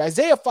Brzee,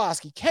 Isaiah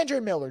Foskey,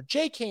 Kendra Miller,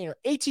 Jay Kaner,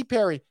 A.T.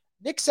 Perry,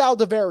 Nick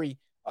Saldiveri,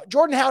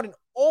 Jordan Howden,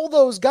 all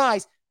those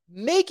guys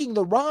making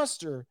the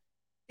roster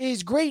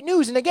is great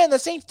news. And again, the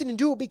Saints didn't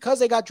do it because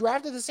they got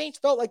drafted. The Saints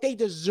felt like they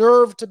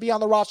deserved to be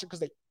on the roster because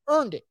they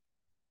earned it.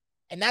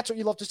 And that's what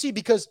you love to see,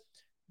 because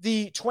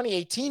the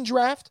 2018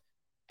 draft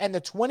and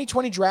the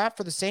 2020 draft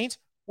for the Saints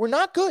were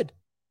not good.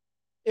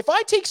 If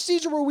I take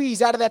Cesar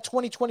Ruiz out of that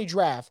 2020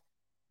 draft,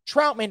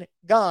 Troutman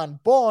gone,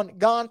 Bond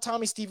gone,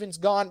 Tommy Stevens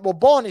gone. Well,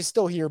 Bond is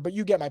still here, but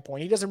you get my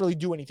point. He doesn't really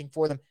do anything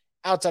for them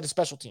outside of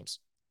special teams.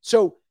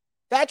 So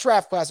that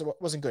draft class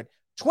wasn't good.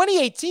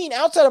 2018,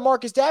 outside of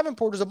Marcus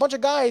Davenport, there's a bunch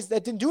of guys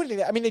that didn't do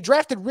anything. I mean, they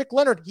drafted Rick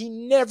Leonard. He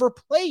never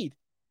played.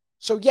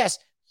 So yes,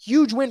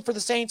 huge win for the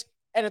Saints.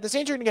 and if the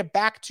Saints are going to get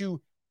back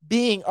to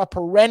being a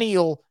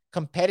perennial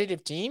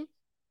competitive team,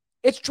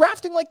 it's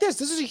drafting like this.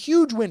 This is a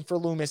huge win for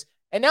Loomis.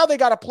 And now they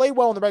got to play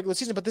well in the regular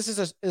season, but this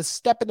is a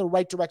step in the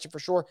right direction for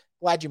sure.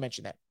 Glad you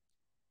mentioned that.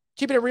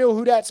 Keeping it real,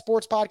 Who Dat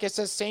Sports Podcast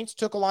says Saints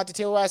took Alontae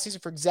Taylor last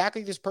season for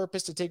exactly this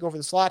purpose, to take over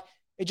the slot.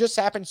 It just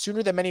happened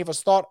sooner than many of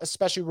us thought,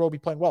 especially Roby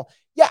playing well.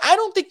 Yeah, I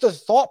don't think the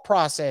thought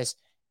process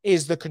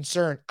is the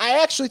concern.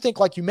 I actually think,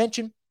 like you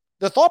mentioned,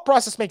 the thought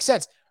process makes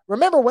sense.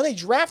 Remember, when they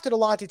drafted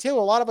Alontae Taylor,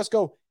 a lot of us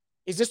go,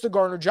 is this the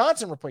Gardner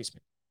Johnson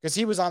replacement? Because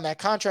he was on that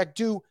contract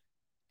due.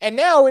 And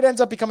now it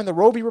ends up becoming the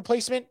Roby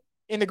replacement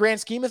in the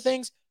grand scheme of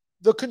things.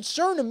 The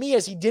concern to me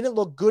is he didn't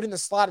look good in the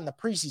slot in the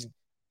preseason.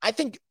 I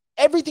think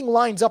everything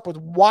lines up with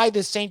why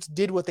the Saints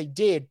did what they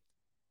did.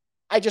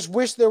 I just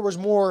wish there was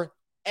more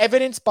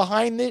evidence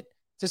behind it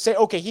to say,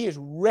 okay, he is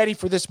ready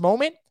for this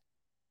moment.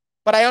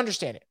 But I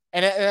understand it.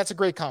 And that's a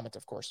great comment,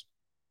 of course.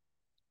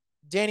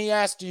 Danny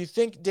asked, do you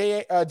think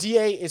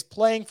DA is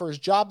playing for his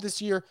job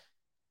this year?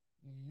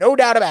 No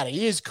doubt about it.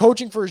 He is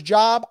coaching for his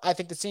job. I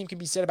think the same can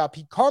be said about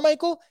Pete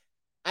Carmichael.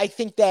 I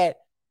think that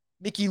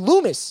Mickey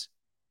Loomis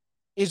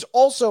is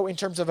also, in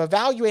terms of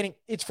evaluating,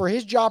 it's for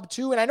his job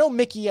too. And I know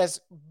Mickey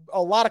has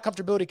a lot of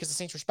comfortability because the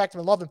Saints respect him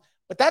and love him.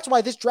 But that's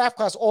why this draft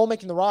class all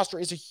making the roster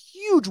is a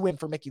huge win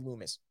for Mickey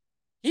Loomis.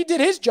 He did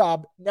his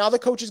job. Now the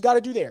coaches got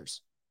to do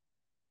theirs.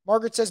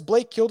 Margaret says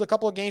Blake killed a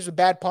couple of games with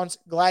bad punts.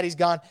 Glad he's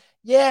gone.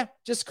 Yeah,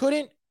 just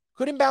couldn't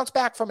bounce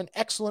back from an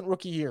excellent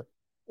rookie year,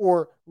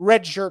 or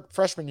redshirt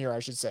freshman year, I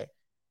should say.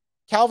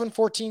 Calvin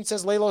 14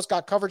 says Lelos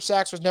got coverage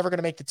sacks, was never going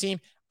to make the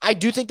team. I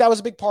do think that was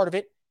a big part of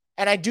it.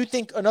 And I do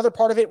think another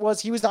part of it was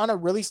he was on a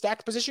really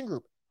stacked position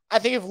group. I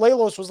think if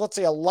Lelos was, let's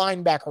say, a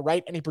linebacker,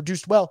 right, and he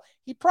produced well,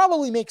 he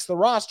probably makes the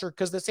roster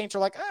because the Saints are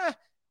like,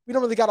 we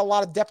don't really got a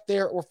lot of depth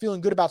there or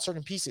feeling good about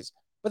certain pieces.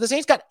 But the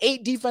Saints got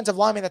 8 defensive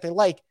linemen that they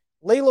like.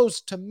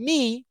 Lelos, to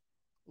me,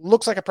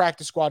 looks like a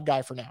practice squad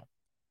guy for now.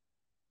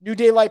 New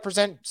Daylight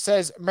Present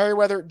says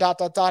Merriweather, ...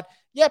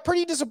 Yeah,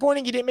 pretty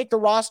disappointing he didn't make the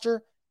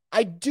roster.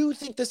 I do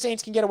think the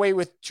Saints can get away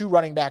with 2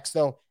 running backs,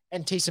 though,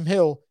 and Taysom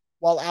Hill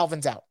while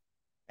Alvin's out.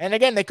 And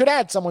again, they could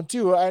add someone,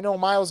 too. I know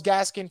Myles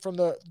Gaskin from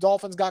the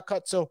Dolphins got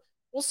cut, so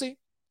we'll see.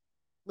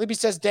 Libby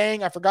says,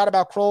 dang, I forgot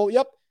about Kroll.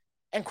 Yep.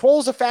 And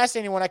Kroll's a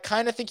fascinating one. I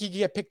kind of think he could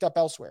get picked up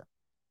elsewhere.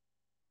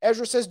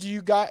 Ezra says, do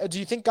you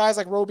think guys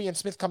like Roby and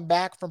Smith come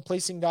back from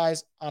placing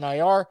guys on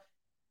IR?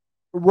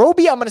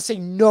 Roby, I'm going to say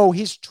no.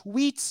 His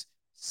tweets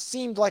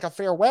seemed like a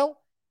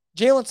farewell.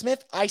 Jaylon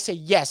Smith, I say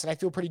yes, and I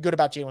feel pretty good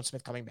about Jaylon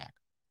Smith coming back.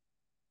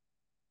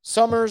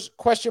 Summers,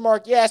 question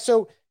mark. Yeah,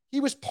 so he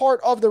was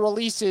part of the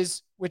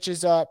releases, which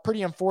is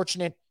pretty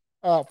unfortunate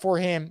for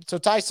him. So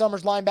Ty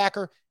Summers,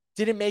 linebacker,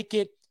 didn't make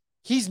it.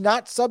 He's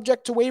not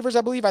subject to waivers,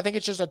 I believe. I think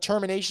it's just a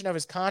termination of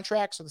his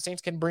contract, so the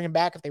Saints can bring him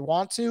back if they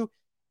want to.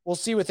 We'll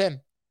see with him.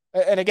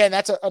 And again,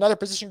 that's another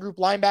position group,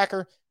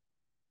 linebacker.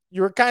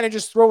 You're kind of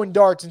just throwing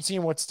darts and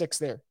seeing what sticks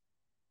there.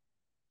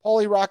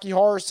 Paulie Rocky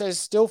Horror says,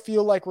 still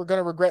feel like we're going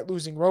to regret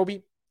losing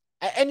Roby.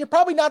 And you're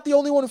probably not the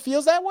only one who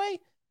feels that way.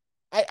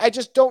 I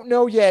just don't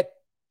know yet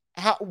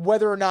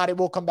whether or not it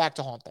will come back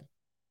to haunt them.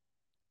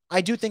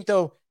 I do think,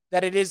 though,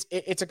 that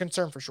it's a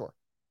concern for sure.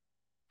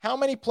 How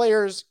many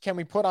players can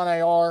we put on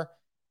IR?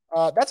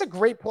 That's a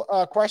great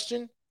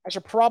question. I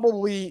should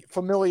probably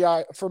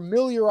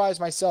familiarize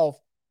myself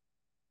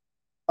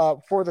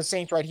for the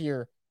Saints right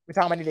here with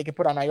how many they can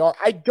put on IR.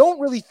 I don't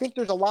really think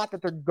there's a lot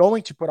that they're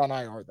going to put on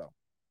IR, though.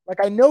 Like,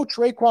 I know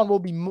Traquan will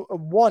be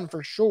one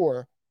for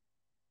sure,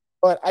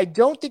 but I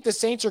don't think the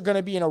Saints are going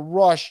to be in a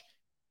rush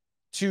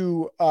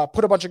to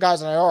put a bunch of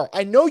guys on IR.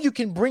 I know you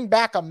can bring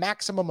back a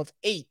maximum of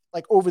 8,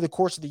 like, over the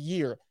course of the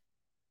year.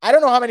 I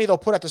don't know how many they'll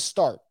put at the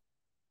start.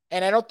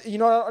 And I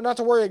don't, not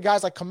to worry about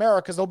guys like Kamara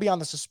because they'll be on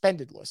the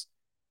suspended list.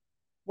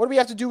 What do we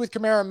have to do with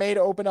Kamara and May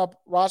to open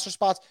up roster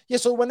spots? Yeah,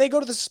 so when they go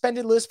to the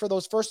suspended list for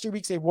those first 3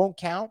 weeks, they won't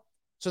count.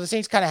 So the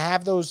Saints kind of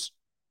have those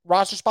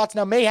roster spots.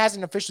 Now, May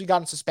hasn't officially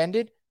gotten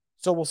suspended,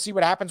 so we'll see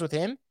what happens with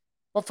him.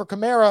 But for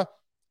Kamara,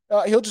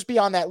 he'll just be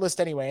on that list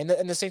anyway,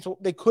 and the Saints,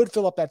 they could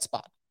fill up that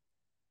spot.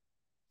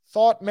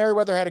 Thought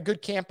Merriweather had a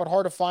good camp, but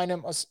hard to find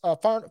him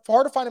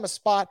a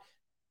spot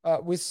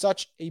with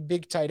such a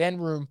big tight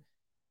end room.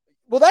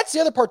 Well, that's the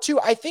other part, too.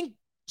 I think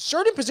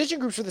certain position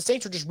groups for the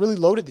Saints are just really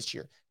loaded this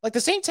year. Like,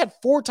 the Saints had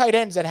 4 tight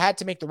ends that had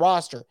to make the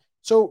roster.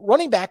 So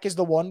running back is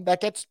the one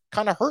that gets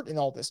kind of hurt in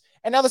all this.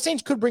 And now the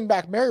Saints could bring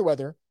back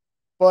Merriweather,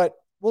 but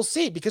we'll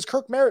see because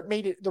Kirk Merritt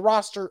made the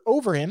roster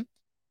over him.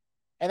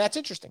 And that's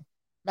interesting.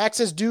 Max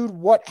says, dude,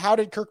 how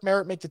did Kirk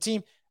Merritt make the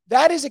team?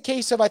 That is a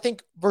case of, I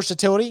think,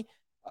 versatility.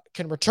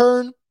 Can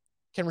return,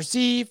 can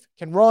receive,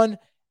 can run.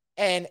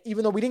 And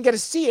even though we didn't get to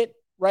see it,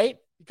 right,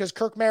 because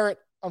Kirk Merritt,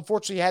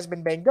 unfortunately, has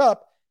been banged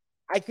up,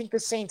 I think the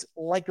Saints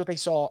liked what they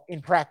saw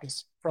in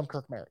practice from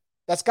Kirk Merritt.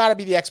 That's got to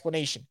be the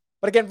explanation.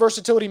 But again,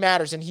 versatility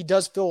matters, and he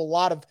does fill a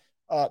lot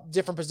of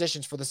different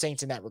positions for the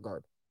Saints in that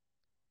regard.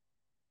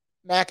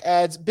 Mac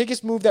adds,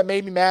 biggest move that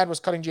made me mad was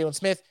cutting Jaylon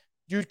Smith.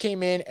 Dude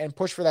came in and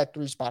pushed for that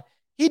 3 spot.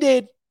 He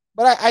did,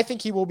 but I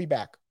think he will be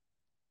back.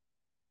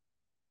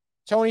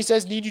 Tony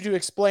says, need you to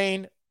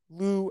explain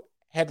Lou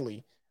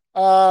Headley.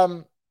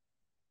 I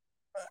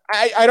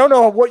don't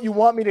know what you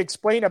want me to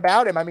explain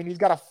about him. I mean, he's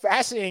got a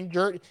fascinating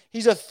journey.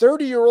 He's a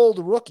 30-year-old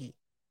rookie,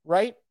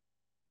 right?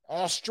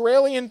 An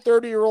Australian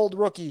 30-year-old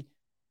rookie.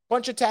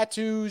 Bunch of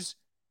tattoos.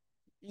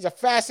 He's a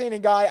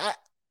fascinating guy.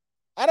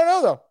 I don't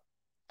know, though.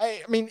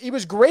 I mean, he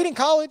was great in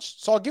college,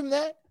 so I'll give him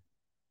that.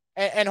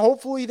 And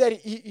hopefully that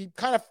he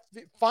kind of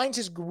finds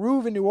his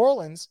groove in New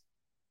Orleans.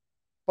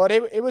 But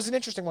it was an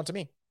interesting one to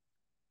me.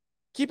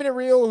 Keeping it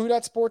real, Who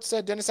Dat Sports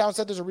said, Dennis Allen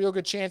said there's a real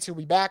good chance he'll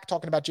be back.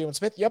 Talking about Jaylon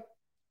Smith. Yep.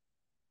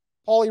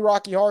 Paulie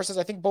Rocky Horror says,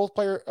 I think both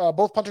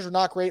punters are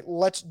not great.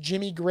 Let's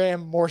Jimmy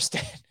Graham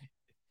Morstead.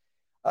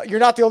 You're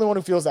not the only one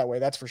who feels that way,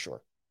 that's for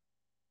sure.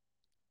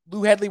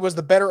 Lou Headley was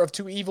the better of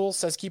two evils,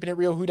 says Keeping It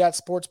Real, Who Dat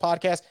Sports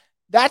podcast.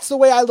 That's the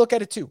way I look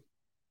at it too.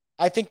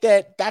 I think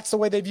that's the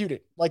way they viewed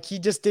it. Like he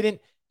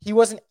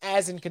wasn't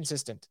as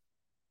inconsistent.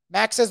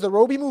 Max says the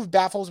Roby move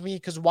baffles me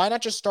because why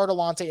not just start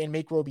Alante and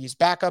make Roby his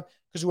backup?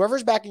 Because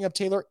whoever's backing up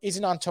Taylor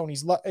isn't on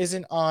Tony's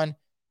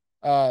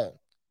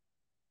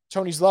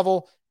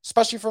level,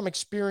 especially from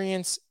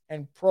experience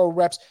and pro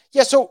reps.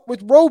 Yeah, so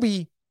with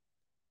Roby,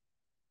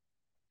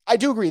 I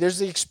do agree. There's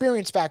the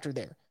experience factor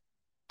there.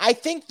 I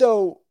think,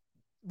 though,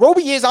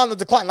 Roby is on the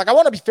decline. Like, I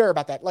want to be fair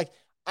about that. Like,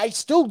 I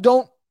still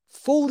don't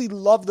fully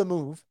love the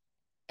move.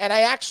 And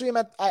I actually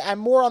I'm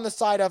more on the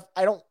side of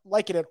I don't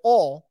like it at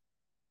all.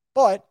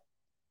 But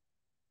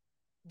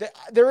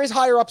there is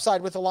higher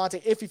upside with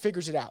Alante if he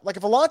figures it out. Like,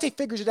 if Alante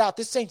figures it out,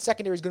 this Saints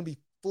secondary is going to be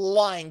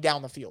flying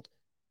down the field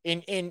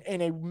in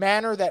a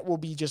manner that will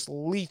be just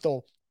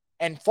lethal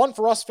and fun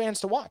for us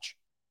fans to watch.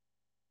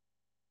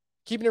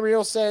 Keeping It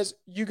Real says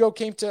Ugo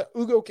came to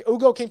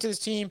this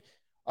team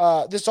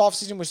this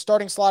offseason with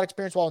starting slot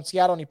experience while in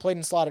Seattle, and he played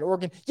in slot at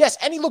Oregon. Yes,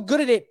 and he looked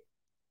good at it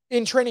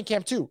in training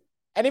camp too.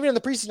 And even in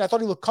the preseason, I thought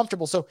he looked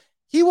comfortable. So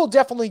he will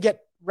definitely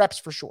get reps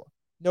for sure.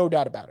 No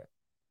doubt about it.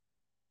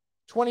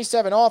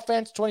 27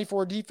 offense,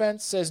 24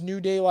 defense, says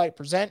New Daylight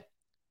Present.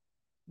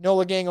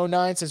 Nola Gang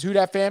 09 says, Who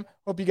Dat fam?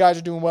 Hope you guys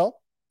are doing well.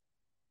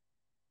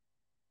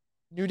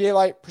 New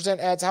Daylight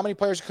Present adds, how many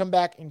players come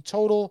back in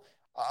total?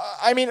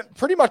 I mean,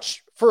 pretty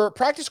much for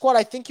practice squad,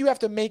 I think you have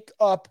to make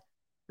up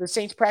the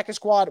Saints practice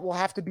squad will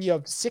have to be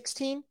of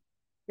 16,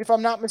 if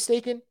I'm not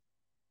mistaken.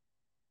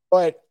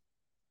 But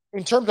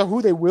in terms of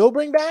who they will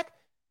bring back,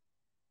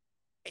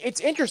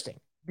 it's interesting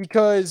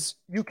because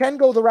you can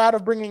go the route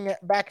of bringing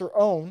back your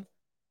own,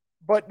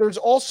 but there's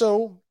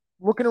also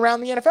looking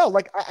around the NFL.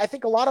 Like, I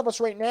think a lot of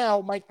us right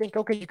now might think,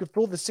 okay, you could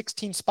fill the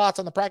 16 spots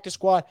on the practice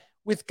squad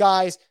with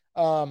guys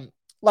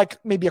like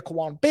maybe a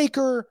Kawan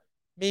Baker,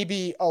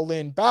 maybe a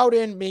Lynn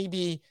Bowden,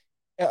 maybe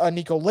a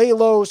Nico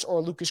Lalos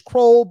or Lucas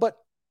Kroll, but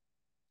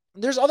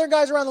there's other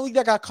guys around the league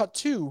that got cut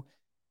too,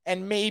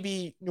 and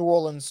maybe New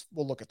Orleans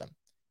will look at them.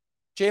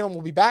 Jaylon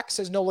will be back,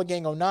 says Nola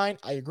Gang 09.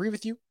 I agree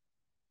with you.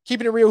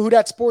 Keeping it real, Who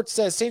Dat Sports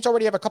says Saints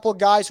already have a couple of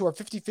guys who are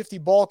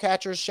 50-50 ball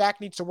catchers. Shaq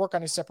needs to work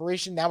on his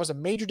separation. That was a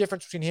major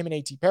difference between him and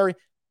A.T. Perry.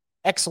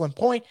 Excellent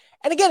point.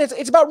 And again,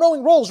 it's about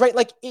knowing roles, right?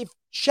 Like if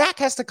Shaq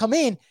has to come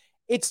in,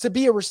 it's to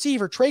be a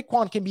receiver.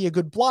 Traquan can be a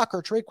good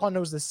blocker. Traquan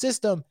knows the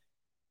system.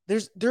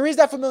 There is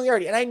that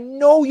familiarity. And I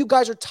know you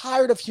guys are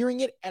tired of hearing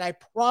it. And I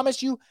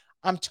promise you,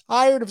 I'm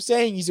tired of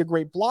saying he's a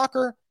great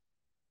blocker.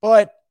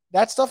 But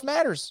that stuff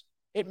matters.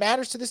 It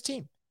matters to this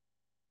team.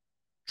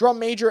 Drum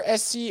Major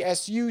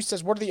SCSU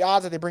says, what are the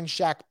odds that they bring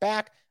Shaq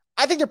back?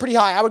 I think they're pretty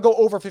high. I would go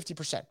over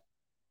 50%.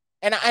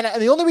 And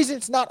the only reason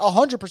it's not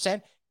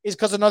 100% is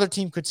because another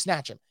team could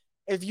snatch him.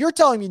 If you're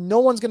telling me no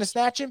one's going to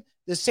snatch him,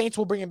 the Saints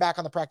will bring him back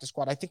on the practice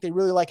squad. I think they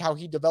really like how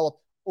he developed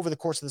over the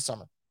course of the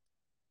summer.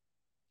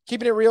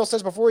 Keeping It Real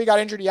says, before he got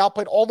injured, he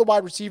outplayed all the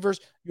wide receivers.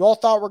 You all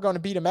thought we're going to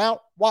beat him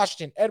out.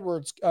 Washington,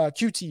 Edwards,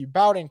 QT,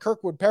 Bowden,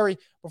 Kirkwood, Perry,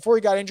 before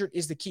he got injured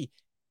is the key.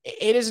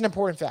 It is an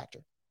important factor.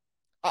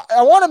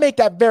 I want to make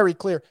that very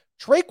clear.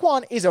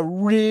 Traquan is a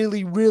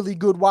really, really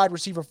good wide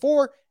receiver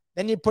 4.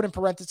 Then you put in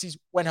parentheses,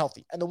 when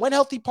healthy. And the when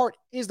healthy part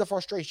is the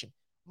frustration.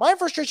 My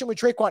frustration with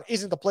Traquan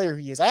isn't the player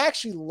he is. I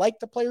actually like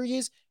the player he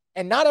is,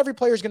 and not every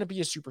player is going to be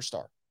a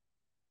superstar.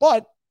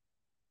 But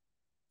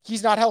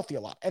he's not healthy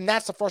a lot, and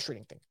that's the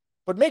frustrating thing.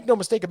 But make no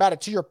mistake about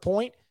it, to your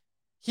point,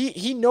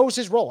 he knows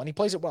his role, and he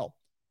plays it well.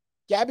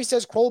 Gabby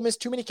says, Kroll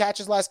missed too many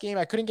catches last game.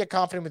 I couldn't get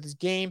confident with his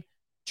game.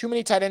 Too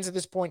many tight ends at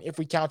this point if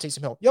we count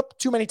Taysom Hill. Yep,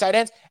 too many tight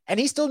ends, and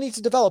he still needs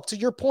to develop. To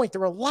your point,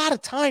 there were a lot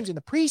of times in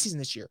the preseason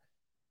this year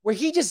where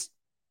he just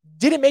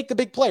didn't make the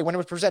big play when it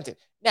was presented.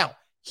 Now,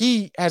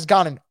 he has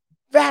gotten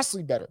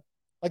vastly better.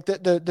 Like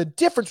the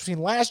difference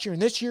between last year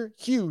and this year,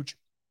 huge,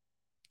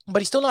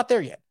 but he's still not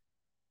there yet.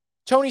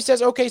 Tony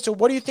says, okay, so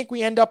what do you think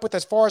we end up with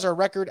as far as our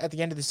record at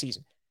the end of the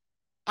season?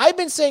 I've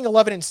been saying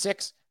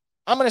 11-6.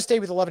 I'm going to stay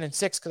with 11-6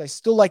 because I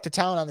still like the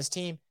talent on this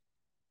team.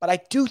 But I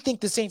do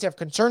think the Saints have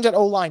concerns at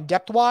O-line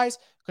depth-wise,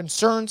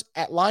 concerns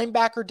at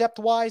linebacker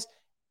depth-wise,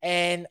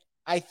 and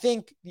I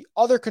think the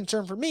other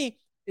concern for me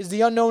is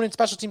the unknown in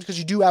special teams because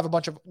you do have a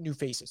bunch of new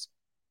faces.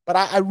 But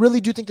I really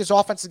do think this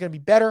offense is going to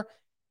be better, and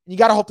you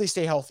got to hope they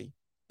stay healthy.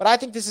 But I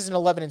think this is an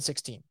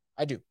 11-6 team.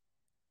 I do.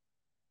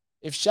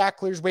 If Shaq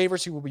clears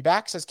waivers, he will be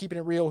back, says Keeping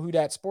It Real, Who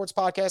Dat Sports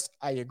Podcast.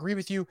 I agree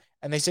with you.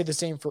 And they say the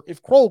same for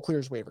if Kroll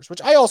clears waivers,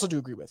 which I also do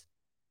agree with.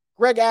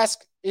 Greg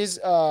asks, is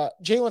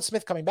Jaylon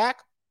Smith coming back?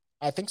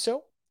 I think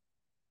so.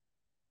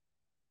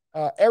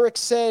 Eric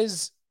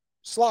says,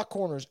 slot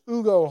corners,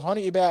 Ugo,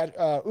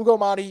 Ugo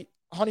Madi,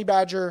 Honey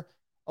Badger,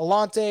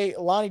 Alante,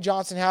 Lonnie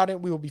Johnson,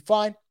 Howden, we will be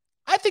fine.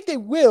 I think they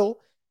will.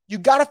 You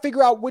got to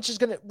figure out which one's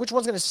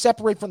going to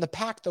separate from the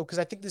pack, though, because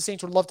I think the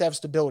Saints would love to have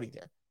stability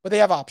there. But they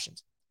have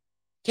options.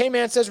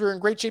 K-Man says we're in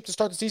great shape to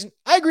start the season.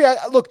 I agree.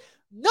 Look,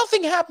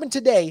 nothing happened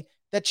today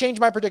that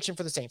changed my prediction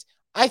for the Saints.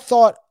 I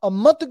thought a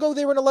month ago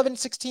they were an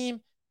 11-6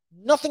 team.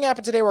 Nothing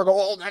happened today where I go,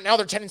 oh, now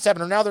they're 10-7,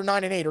 or now they're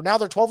 9-8, or now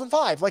they're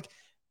 12-5. Like,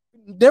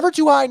 never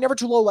too high, never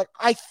too low. Like,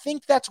 I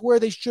think that's where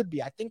they should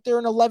be. I think they're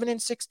an 11-6,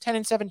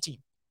 10-7 team.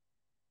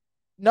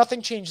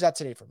 Nothing changed that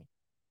today for me.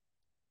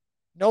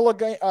 Nola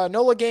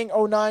Gang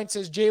 09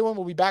 says Jaylon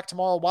will be back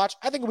tomorrow. Watch.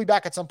 I think he'll be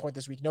back at some point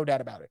this week. No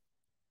doubt about it.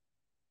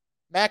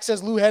 Max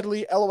says Lou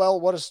Headley,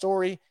 LOL, what a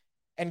story.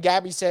 And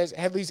Gabby says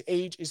Headley's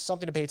age is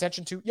something to pay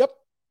attention to. Yep.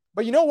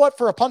 But you know what?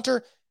 For a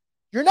punter,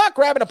 you're not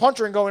grabbing a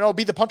punter and going, oh,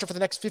 be the punter for the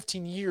next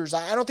 15 years.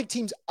 I don't think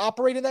teams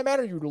operate in that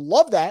manner. You'd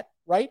love that,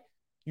 right?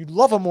 You'd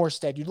love a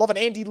Morstead. You'd love an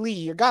Andy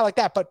Lee, a guy like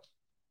that. But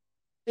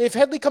if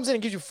Headley comes in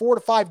and gives you 4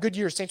 to 5 good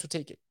years, Saints would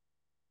take it.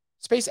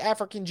 Space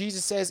African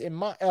Jesus says, in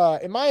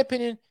my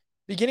opinion,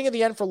 beginning of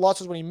the end for Lutz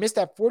was when he missed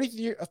that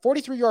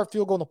 43-yard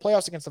field goal in the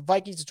playoffs against the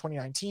Vikings in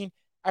 2019.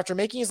 After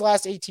making his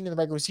last 18 in the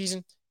regular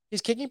season,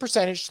 his kicking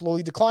percentage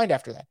slowly declined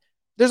after that.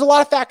 There's a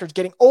lot of factors,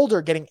 getting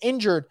older, getting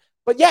injured.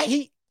 But yeah,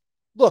 he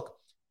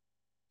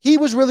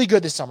was really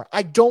good this summer.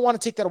 I don't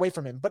want to take that away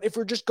from him. But if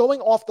we're just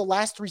going off the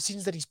last 3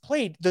 seasons that he's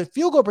played, the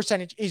field goal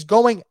percentage is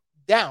going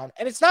down.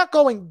 And it's not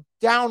going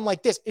down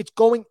like this. It's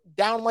going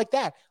down like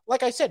that.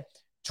 Like I said,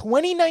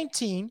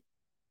 2019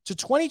 to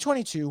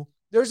 2022,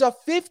 there's a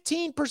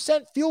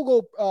 15% field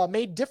goal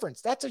made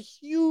difference. That's a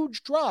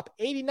huge drop.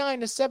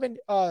 89 to 7.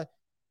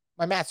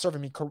 My math's serving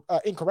me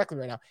incorrectly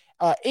right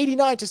now.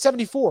 89 to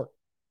 74.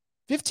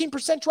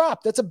 15%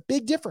 drop. That's a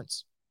big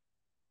difference.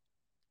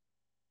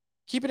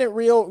 Keeping it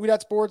real, Who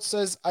Dat Sports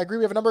says, I agree.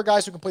 We have a number of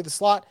guys who can play the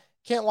slot.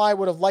 Can't lie,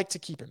 would have liked to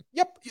keep him.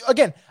 Yep.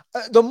 Again,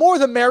 the more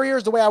the merrier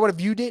is the way I would have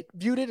viewed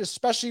it,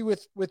 especially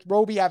with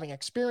Roby having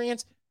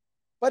experience.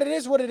 But it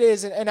is what it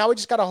is, and now we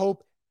just got to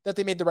hope that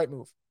they made the right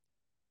move.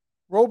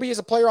 Roby is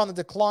a player on the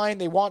decline.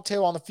 They want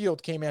Tail on the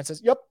field, K-Man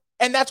says. Yep.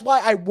 And that's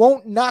why I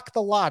won't knock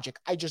the logic.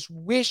 I just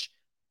wish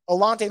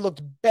Alante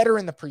looked better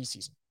in the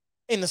preseason,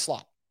 in the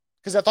slot,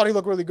 because I thought he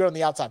looked really good on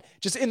the outside,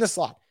 just in the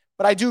slot.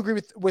 But I do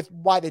agree with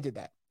why they did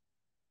that.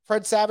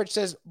 Fred Savage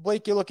says,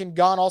 Blake Gillikin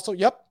gone also.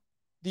 Yep.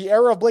 The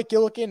era of Blake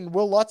Gillikin and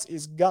Wil Lutz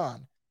is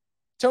gone.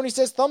 Tony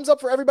says, thumbs up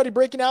for everybody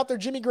breaking out their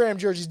Jimmy Graham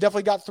jerseys.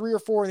 Definitely got 3 or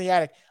 4 in the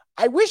attic.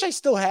 I wish I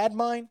still had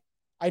mine.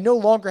 I no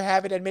longer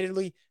have it,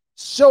 admittedly.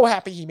 So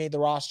happy he made the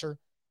roster.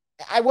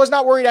 I was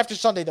not worried after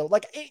Sunday, though.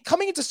 Like,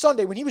 coming into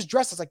Sunday, when he was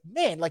dressed, I was like,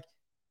 man, like,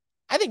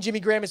 I think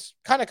Jimmy Graham is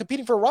kind of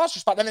competing for a roster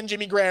spot. And then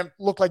Jimmy Graham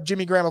looked like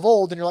Jimmy Graham of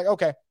old, and you're like,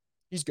 okay,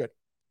 he's good.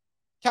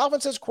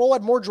 Calvin says Kroll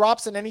had more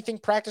drops than anything.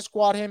 Practice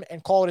squad him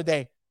and call it a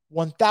day.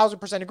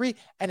 1,000% agree.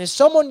 And if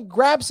someone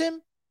grabs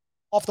him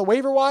off the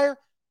waiver wire,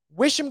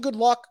 wish him good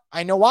luck.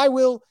 I know I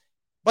will.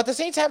 But the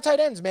Saints have tight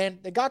ends, man.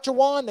 They got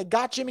Jawan, they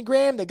got Jimmy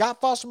Graham, they got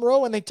Foster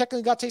Moreau, and they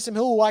technically got Taysom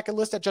Hill, who I can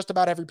list at just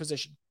about every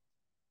position.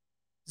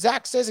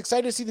 Zach says,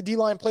 excited to see the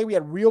D-line play. We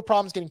had real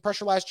problems getting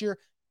pressure last year.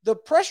 The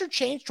pressure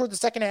changed toward the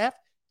second half.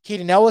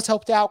 Caden Ellis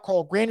helped out.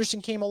 Carl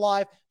Granderson came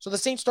alive. So the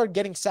Saints started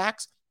getting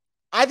sacks.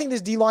 I think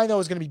this D-line,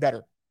 though, is going to be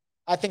better.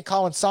 I think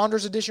Colin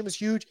Saunders' addition was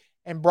huge,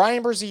 and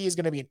Brian Brzee is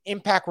going to be an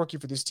impact rookie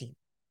for this team.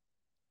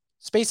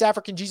 Space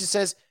African Jesus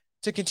says,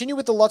 to continue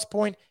with the Lutz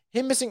point,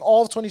 him missing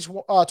all of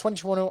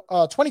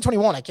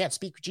 2021, I can't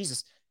speak,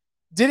 Jesus,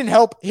 didn't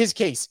help his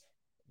case.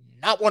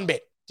 Not one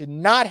bit. Did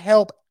not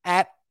help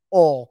at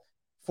all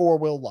for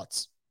Wil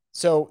Lutz.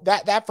 So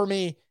that for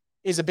me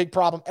is a big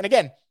problem. And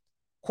again,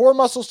 core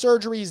muscle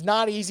surgery is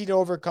not easy to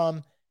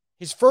overcome.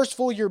 His first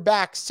full year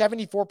back,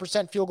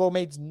 74% field goal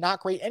made,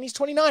 not great. And he's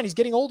 29. He's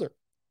getting older.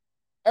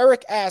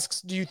 Eric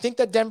asks, do you think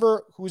that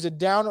Denver, who's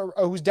down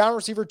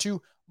receiver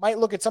 2, might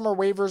look at summer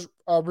waivers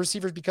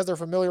receivers because they're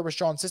familiar with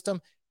Sean's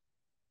system?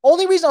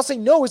 Only reason I'll say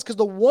no is because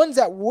the ones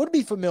that would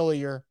be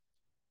familiar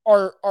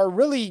are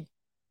really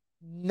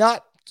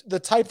not the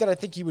type that I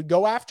think he would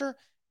go after.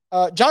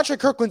 John Trey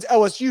Kirkland's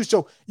LSU,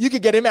 so you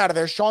could get him out of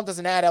there. Sean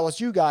doesn't add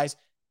LSU guys.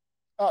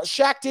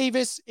 Shaq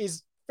Davis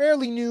is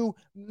fairly new.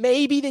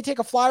 Maybe they take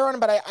a flyer on him,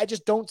 but I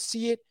just don't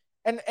see it.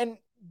 And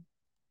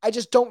I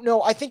just don't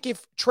know. I think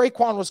if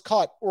Traquan was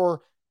cut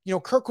or,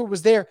 Kirkwood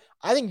was there,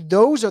 I think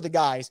those are the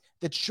guys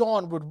that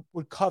Sean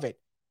would covet.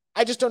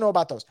 I just don't know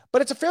about those.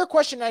 But it's a fair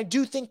question. I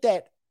do think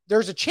that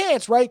there's a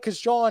chance, right? Because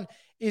Sean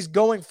is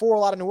going for a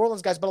lot of New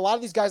Orleans guys, but a lot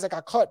of these guys that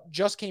got cut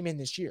just came in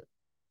this year.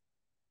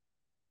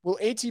 Will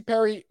A.T.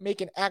 Perry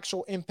make an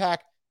actual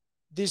impact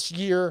this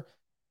year?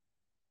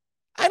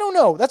 I don't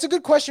know. That's a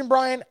good question,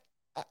 Brian.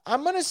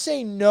 I'm going to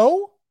say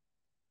no,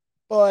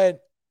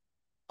 but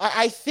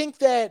I think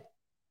that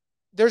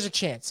there's a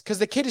chance because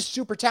the kid is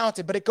super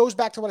talented, but it goes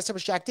back to what I said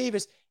with Shaq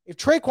Davis. If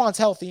Traquan's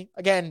healthy,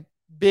 again,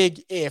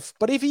 big if,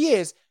 but if he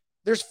is,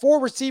 there's 4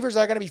 receivers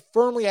that are going to be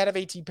firmly ahead of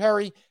A.T.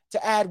 Perry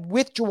to add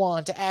with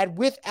Juwan, to add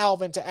with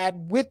Alvin, to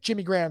add with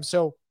Jimmy Graham.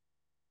 So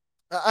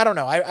I don't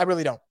know. I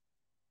really don't.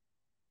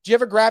 Do you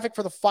have a graphic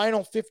for the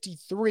final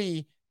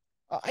 53?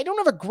 I don't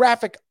have a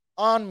graphic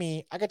on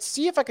me. I could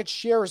see if I could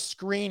share a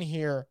screen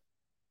here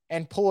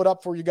and pull it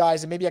up for you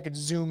guys, and maybe I could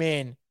zoom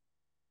in.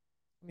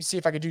 Let me see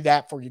if I could do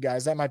that for you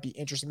guys. That might be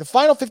interesting. The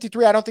final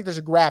 53, I don't think there's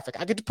a graphic.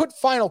 I could put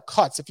final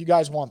cuts if you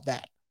guys want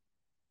that.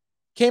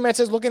 K-Man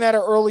says, looking at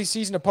our early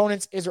season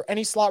opponents, is there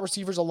any slot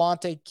receivers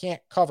Alante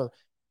can't cover?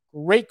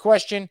 Great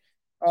question.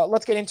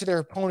 Let's get into their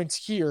opponents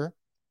here.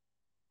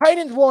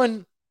 Titans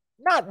one,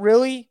 not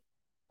really.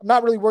 I'm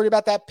not really worried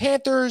about that.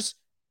 Panthers,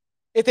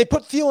 if they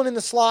put Thielen in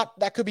the slot,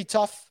 that could be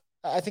tough.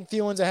 I think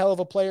Thielen's a hell of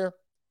a player.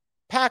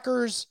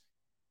 Packers,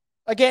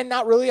 again,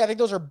 not really. I think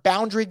those are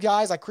boundary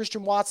guys like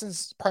Christian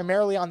Watson's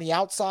primarily on the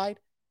outside.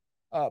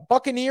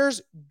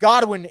 Buccaneers,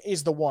 Godwin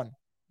is the one.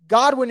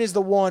 Godwin is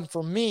the one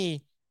for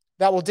me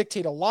that will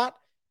dictate a lot.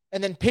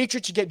 And then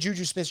Patriots, you get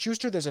Juju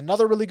Smith-Schuster. There's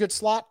another really good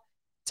slot.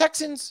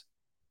 Texans,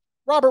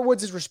 Robert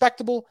Woods is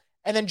respectable.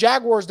 And then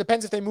Jaguars,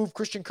 depends if they move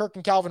Christian Kirk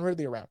and Calvin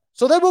Ridley around.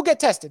 So they will get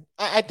tested.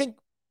 I think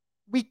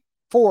week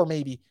 4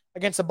 maybe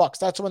against the Bucs.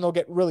 That's when they'll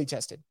get really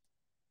tested.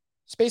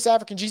 Space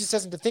African Jesus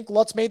says, to think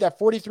Lutz made that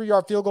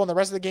 43-yard field goal and the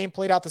rest of the game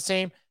played out the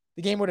same,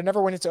 the game would have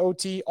never went into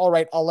OT. All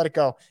right, I'll let it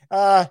go.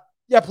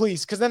 Yeah,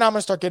 please, because then I'm going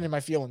to start getting in my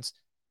feelings.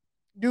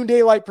 Noon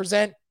Daylight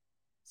Present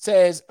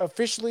says,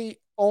 officially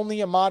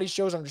only Amadi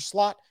shows under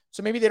slot,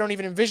 so maybe they don't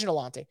even envision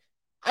Alante.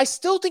 I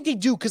still think they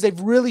do because they've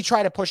really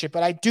tried to push it,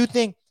 but I do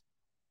think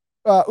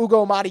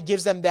Ugo Amadi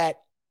gives them that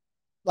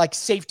like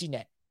safety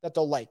net that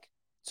they'll like.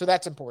 So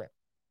that's important.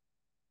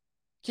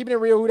 Keeping it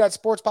real, Who Dat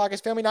Sports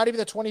Podcast family, not even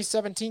the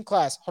 2017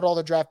 class had all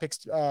the draft picks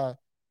to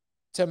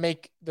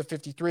make the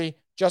 53.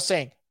 Just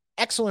saying.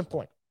 Excellent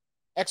point.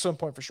 Excellent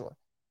point for sure.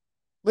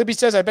 Libby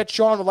says, I bet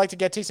Sean would like to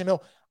get Taysom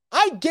Hill.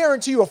 I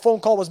guarantee you a phone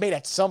call was made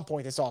at some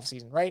point this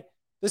offseason, right?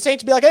 The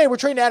Saints be like, hey, we're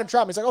trading Adam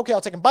Troutman. He's like, okay, I'll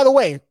take him. By the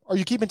way, are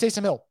you keeping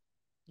Taysom Hill?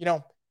 You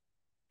know,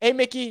 hey,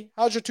 Mickey,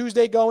 how's your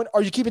Tuesday going?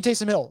 Are you keeping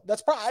Taysom Hill?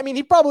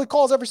 He probably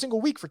calls every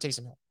single week for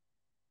Taysom Hill.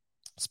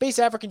 Space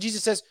African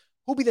Jesus says,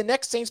 who'll be the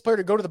next Saints player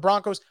to go to the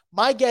Broncos?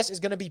 My guess is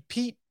going to be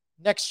Pete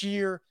next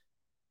year.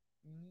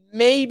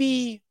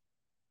 Maybe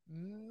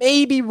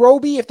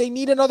Roby if they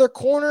need another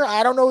corner.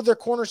 I don't know their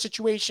corner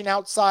situation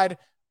outside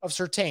of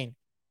Surtain.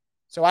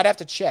 So I'd have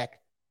to check.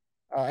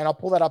 And I'll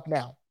pull that up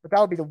now. But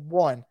that would be the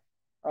one.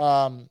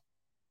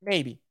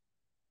 Maybe.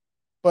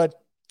 But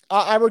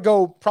I would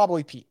go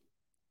probably Pete.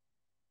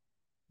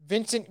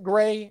 Vincent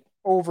Gray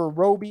over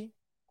Roby?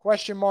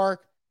 Question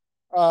mark.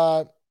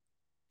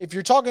 If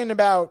you're talking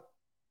about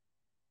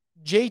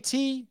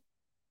JT,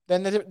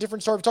 then the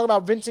different story. If you're talking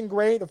about Vincent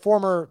Gray, the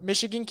former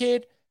Michigan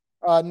kid,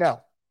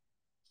 no.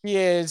 He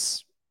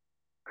is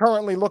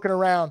currently looking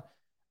around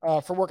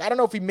for work. I don't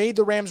know if he made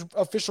the Rams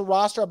official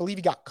roster. I believe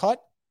he got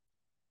cut.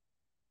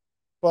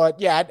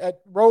 But yeah, if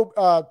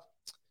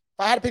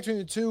I had to pick between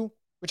the two,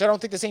 which I don't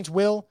think the Saints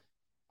will,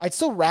 I'd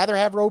still rather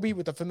have Roby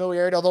with the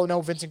familiarity, although no,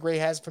 Vincent Gray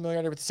has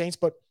familiarity with the Saints,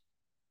 but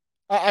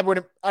I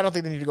don't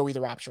think they need to go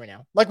either option right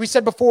now. Like we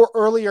said before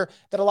earlier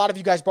that a lot of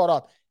you guys brought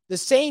up, the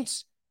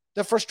Saints,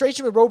 the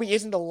frustration with Roby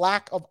isn't the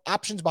lack of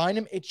options behind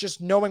him. It's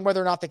just knowing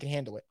whether or not they can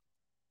handle it.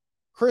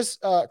 Chris,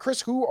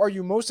 who are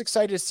you most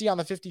excited to see on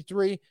the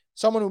 53?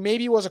 Someone who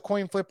maybe was a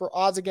coin flip or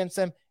odds against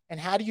them, and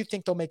how do you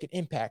think they'll make an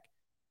impact?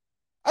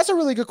 That's a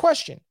really good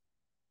question.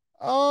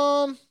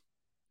 That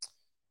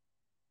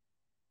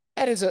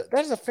is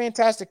a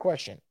fantastic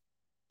question.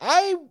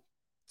 I'm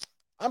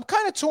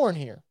kind of torn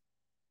here.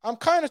 I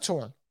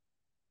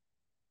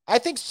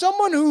think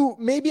someone who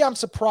maybe I'm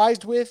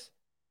surprised with,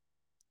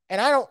 and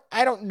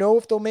I don't know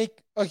if they'll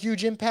make a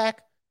huge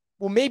impact,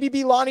 will maybe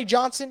be Lonnie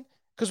Johnson.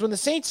 Because when the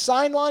Saints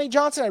signed Lonnie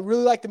Johnson, I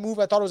really liked the move.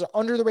 I thought it was an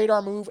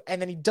under-the-radar move, and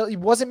then he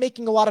wasn't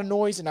making a lot of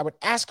noise, and I would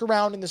ask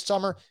around in the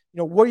summer,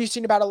 what are you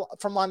seeing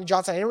from Lonnie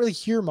Johnson? I didn't really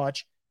hear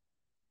much.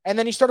 And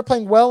then he started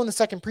playing well in the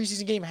second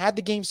preseason game, had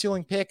the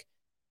game-sealing pick,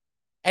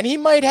 and he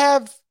might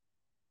have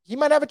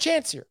a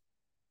chance here.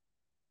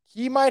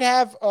 He might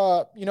have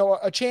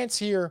a chance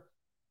here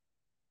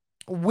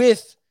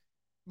with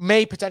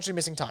May potentially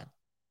missing time.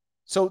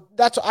 So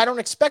I don't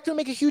expect him to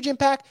make a huge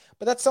impact,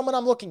 but that's someone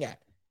I'm looking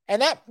at.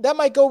 And that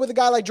might go with a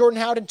guy like Jordan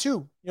Howden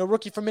too,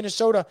 rookie from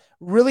Minnesota.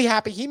 Really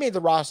happy he made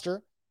the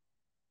roster,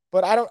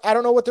 but I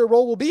don't know what their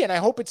role will be, and I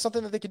hope it's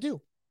something that they could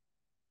do.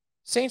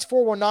 Saints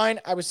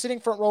 419. I was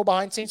sitting front row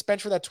behind Saints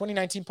bench for that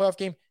 2019 playoff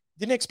game.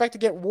 Didn't expect to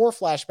get war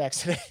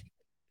flashbacks today.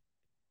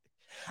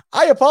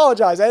 I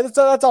apologize.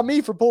 That's on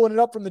me for pulling it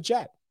up from the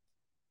chat.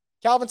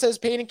 Calvin says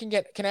Payton can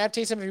have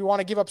Taysom if you want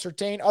to give up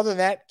Surtain. Other than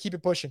that, keep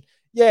it pushing.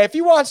 Yeah, if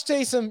he wants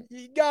Taysom,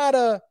 you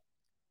gotta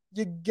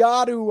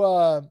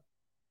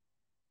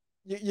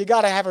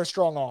have a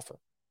strong offer.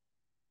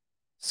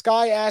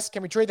 Sky asks,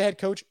 can we trade the head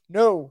coach?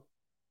 No.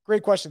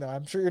 Great question, though.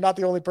 I'm sure you're not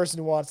the only person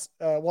who wants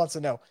to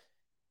know.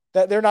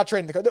 that they're not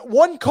trading the coach.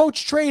 One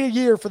coach trade a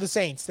year for the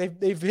Saints.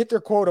 They've hit their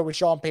quota with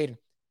Sean Payton.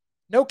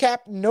 No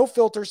cap, no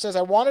filter says,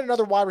 I wanted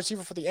another wide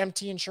receiver for the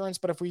MT insurance,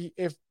 but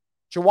if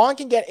Jawan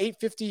can get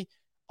 850,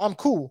 I'm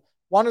cool.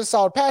 Wanted a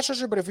solid pass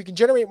rusher, but if we can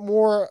generate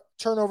more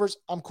turnovers,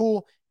 I'm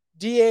cool.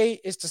 DA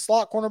is to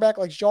slot cornerback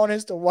like Sean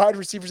is to wide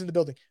receivers in the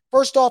building.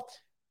 First off,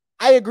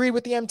 I agree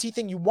with the MT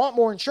thing. You want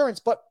more insurance,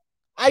 but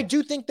I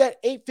do think that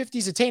 850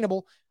 is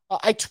attainable.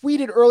 I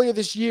tweeted earlier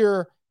this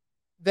year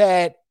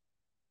that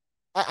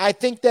I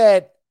think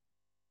that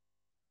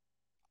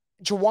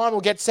Jawan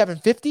will get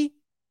 750.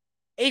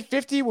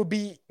 850 would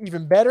be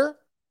even better,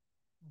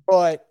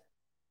 but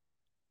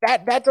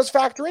that does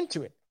factor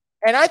into it.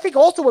 And I think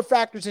also what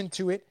factors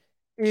into it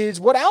is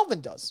what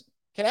Alvin does.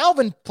 Can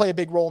Alvin play a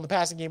big role in the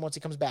passing game once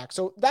he comes back?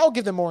 So that'll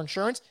give them more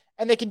insurance,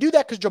 and they can do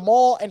that because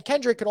Jamal and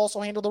Kendrick could also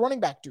handle the running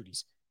back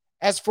duties.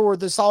 As for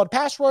the solid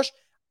pass rush,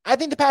 I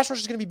think the pass rush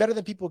is going to be better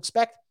than people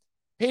expect.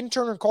 Peyton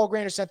Turner and Cole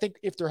Granderson, I think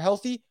if they're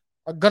healthy,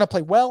 are going to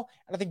play well,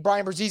 and I think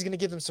Brian Brzee is going to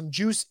give them some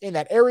juice in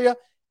that area.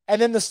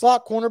 And then the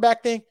slot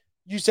cornerback thing,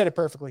 you said it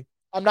perfectly.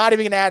 I'm not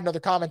even going to add another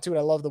comment to it.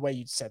 I love the way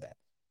you said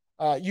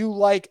that. You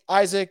like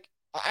Isaac.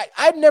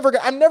 I'm never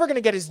going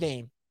to get his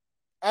name.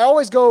 I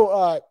always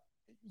go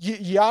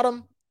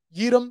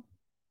Yeadam.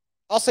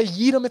 I'll say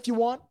Yeadam if you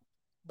want,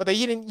 but they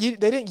didn't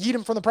yeet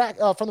him from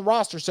the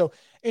roster. So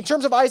in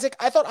terms of Isaac,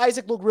 I thought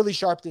Isaac looked really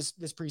sharp this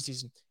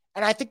preseason,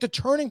 and I think the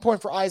turning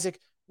point for Isaac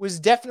was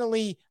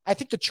definitely, I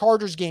think, the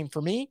Chargers game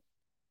for me,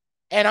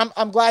 and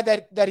I'm glad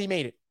that he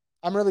made it.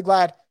 I'm really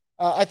glad.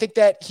 I think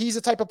that he's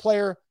the type of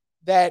player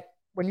that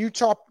when you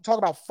talk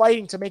about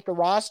fighting to make the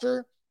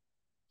roster,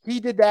 he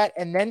did that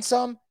and then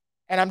some,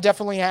 and I'm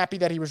definitely happy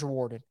that he was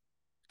rewarded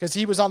because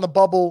he was on the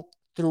bubble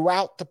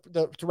throughout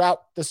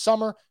the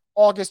summer,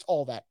 August,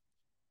 all that.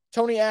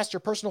 Tony asked your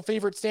personal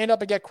favorite, stand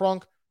up and get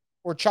crunk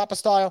or Choppa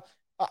style.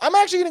 I'm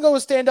actually going to go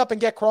with stand up and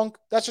get crunk.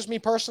 That's just me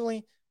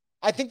personally.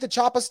 I think the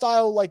Choppa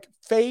style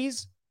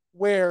phase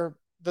where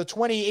the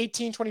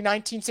 2018,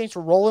 2019 Saints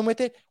were rolling with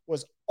it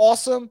was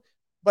awesome,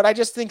 but I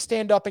just think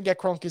stand up and get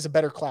crunk is a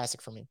better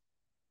classic for me.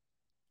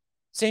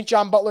 St.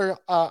 John Butler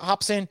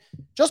hops in.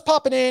 Just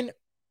popping in,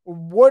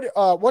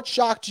 what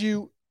shocked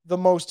you the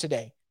most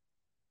today?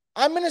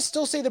 I'm going to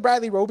still say the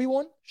Bradley Roby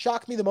one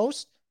shocked me the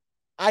most.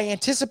 I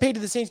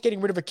anticipated the Saints getting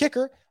rid of a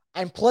kicker.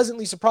 I'm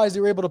pleasantly surprised they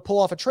were able to pull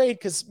off a trade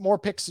because more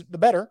picks, the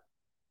better.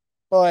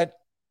 But,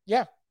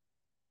 yeah.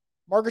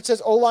 Margaret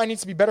says O-line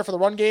needs to be better for the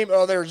run game.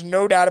 Oh, there's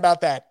no doubt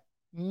about that.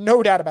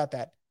 No doubt about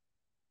that.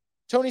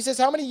 Tony says,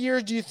 how many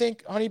years do you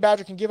think Honey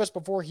Badger can give us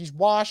before he's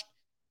washed?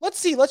 Let's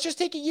see. Let's just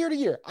take it year to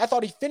year. I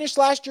thought he finished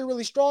last year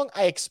really strong.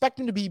 I expect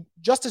him to be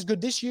just as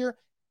good this year,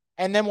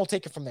 and then we'll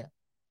take it from there.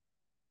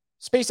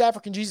 Space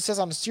African Jesus says,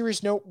 on a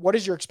serious note, what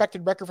is your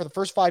expected record for the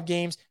first 5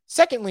 games?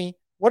 Secondly,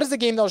 what is the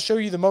game that will show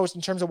you the most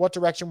in terms of what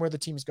direction where the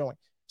team is going?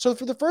 So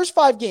for the first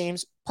 5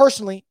 games,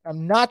 personally,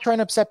 I'm not trying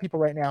to upset people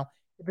right now.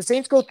 If the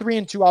Saints go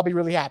 3-2, I'll be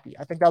really happy.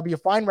 I think that'll be a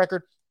fine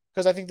record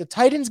because I think the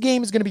Titans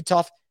game is going to be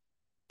tough.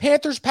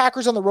 Panthers,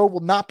 Packers on the road will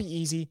not be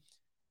easy.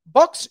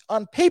 Bucks,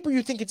 on paper,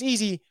 you think it's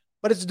easy,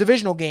 but it's a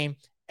divisional game.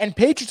 And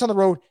Patriots on the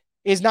road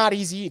is not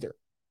easy either.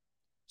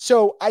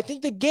 So I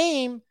think the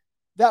game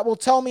that will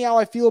tell me how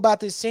I feel about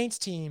this Saints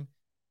team,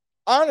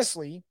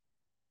 honestly,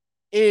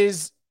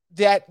 is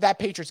that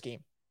Patriots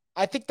game.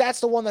 I think that's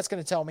the one that's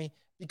going to tell me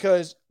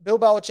because Bill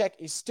Belichick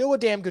is still a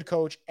damn good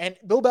coach, and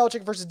Bill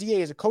Belichick versus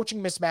DA is a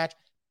coaching mismatch.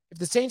 If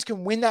the Saints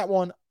can win that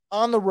one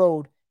on the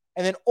road,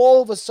 and then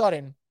all of a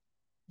sudden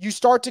you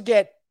start to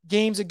get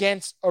games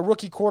against a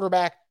rookie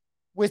quarterback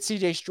with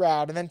CJ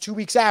Stroud, and then 2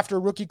 weeks after, a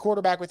rookie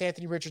quarterback with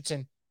Anthony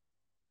Richardson,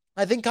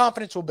 I think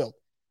confidence will build.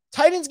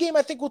 Titans game,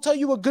 I think, will tell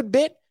you a good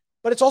bit,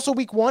 but it's also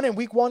week 1, and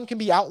week 1 can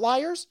be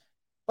outliers.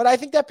 But I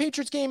think that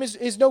Patriots game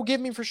is no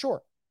give me for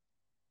sure.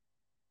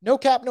 No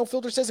cap, no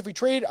filter says, if we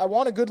trade, I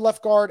want a good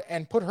left guard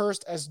and put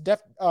Hurst as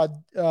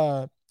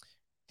the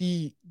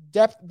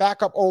depth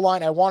backup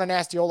O-line. I want a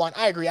nasty O-line.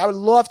 I agree. I would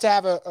love to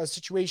have a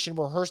situation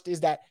where Hurst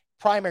is that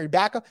primary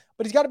backup,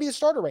 but he's got to be the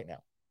starter right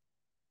now.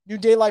 New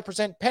Daylight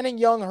present Penning,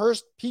 Young,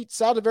 Hurst, Pete,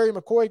 Saldivari,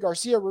 McCoy,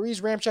 Garcia, Ruiz,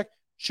 Ramczyk.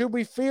 Should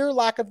we fear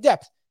lack of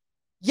depth?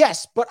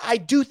 Yes, but I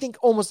do think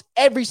almost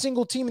every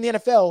single team in the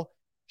NFL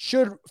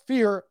should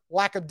fear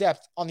lack of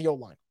depth on the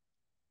O-line.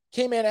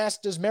 K-Man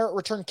asked, does Merritt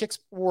return kicks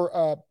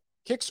or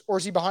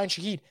is he behind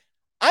Shaheed?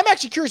 I'm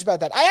actually curious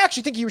about that. I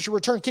actually think he should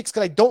return kicks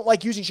because I don't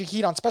like using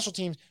Shaheed on special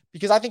teams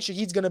because I think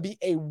Shaheed's going to be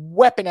a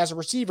weapon as a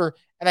receiver,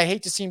 and I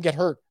hate to see him get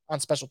hurt on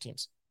special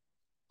teams.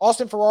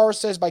 Austin Ferrara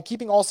says, by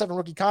keeping all 7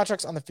 rookie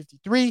contracts on the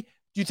 53, do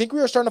you think we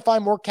are starting to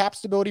find more cap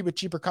stability with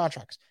cheaper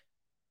contracts?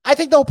 I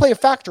think they'll play a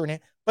factor in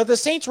it, but the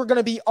Saints were going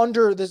to be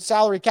under the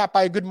salary cap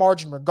by a good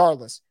margin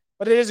regardless.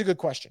 But it is a good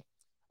question.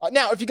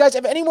 Now, if you guys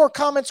have any more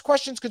comments,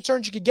 questions,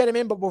 concerns, you could get them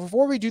in. But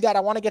before we do that,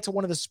 I want to get to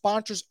one of the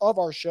sponsors of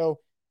our show,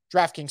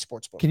 DraftKings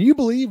Sportsbook. Can you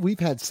believe we've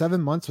had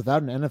 7 months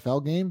without an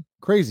NFL game?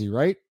 Crazy,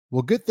 right?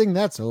 Well, good thing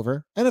that's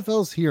over.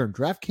 NFL's here, and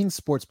DraftKings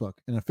Sportsbook,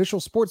 an official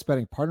sports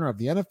betting partner of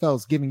the NFL,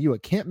 is giving you a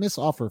can't-miss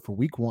offer for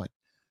Week 1.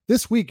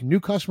 This week, new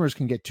customers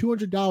can get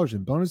 $200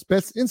 in bonus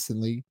bets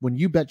instantly when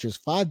you bet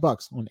just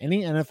 $5 on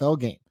any NFL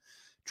game.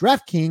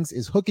 DraftKings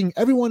is hooking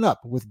everyone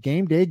up with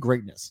game day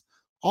greatness.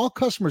 All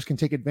customers can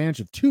take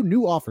advantage of 2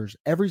 new offers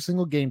every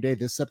single game day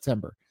this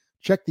September.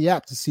 Check the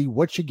app to see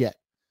what you get.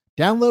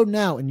 Download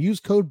now and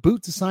use code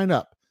BOOT to sign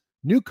up.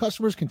 New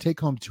customers can take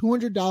home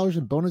 $200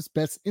 in bonus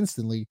bets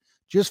instantly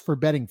just for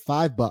betting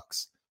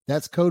 $5.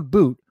 That's code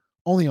BOOT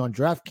only on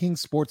DraftKings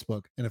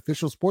Sportsbook, an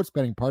official sports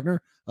betting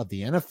partner of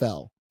the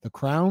NFL. The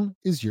crown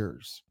is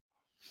yours.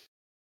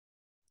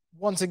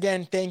 Once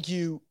again, thank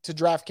you to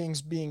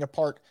DraftKings being a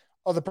part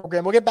of the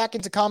program. We'll get back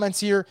into comments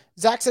here.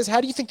 Zach says,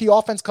 how do you think the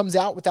offense comes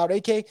out without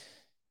AK?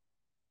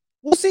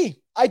 We'll see.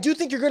 I do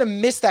think you're going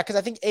to miss that because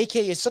I think AK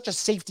is such a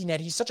safety net.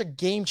 He's such a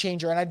game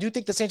changer. And I do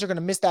think the Saints are going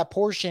to miss that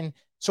portion.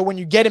 So when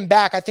you get him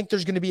back, I think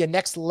there's going to be a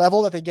next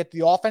level that they get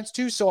the offense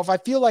to. So if I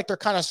feel like they're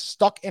kind of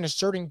stuck in a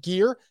certain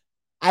gear,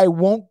 I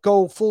won't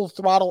go full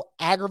throttle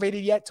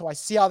aggravated yet till I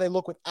see how they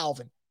look with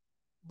Alvin.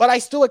 But I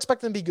still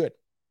expect them to be good.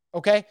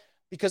 Okay?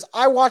 Because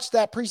I watched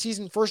that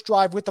preseason first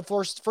drive with the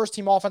first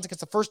team offense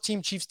against the first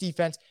team Chiefs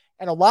defense,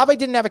 and Olave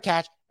didn't have a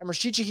catch, and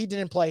Rashid Shaheed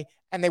didn't play,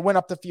 and they went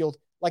up the field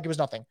like it was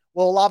nothing.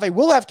 Well, Olave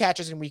will have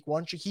catches in week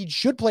 1. Shaheed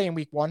should play in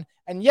week 1,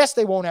 and yes,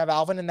 they won't have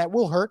Alvin, and that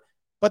will hurt,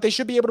 but they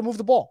should be able to move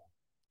the ball.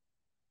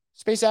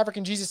 Space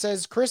African Jesus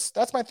says, Chris,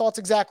 that's my thoughts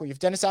exactly. If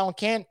Dennis Allen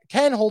can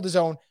hold his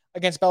own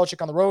against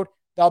Belichick on the road,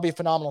 that'll be a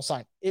phenomenal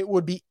sign. It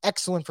would be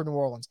excellent for New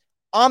Orleans.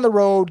 On the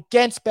road,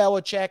 against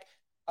Belichick,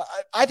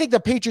 I think the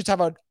Patriots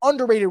have an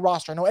underrated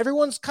roster. I know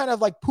everyone's kind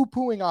of like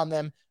poo-pooing on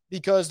them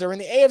because they're in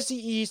the AFC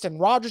East and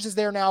Rodgers is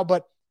there now,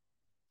 but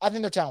I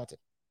think they're talented.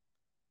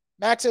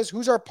 Max says,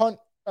 who's our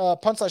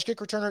punt/kick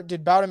returner?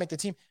 Did Bowden make the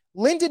team?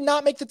 Lynn did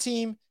not make the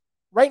team.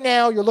 Right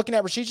now, you're looking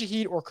at Rashid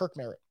Shaheed or Kirk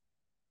Merritt.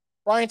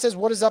 Brian says,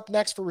 what is up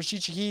next for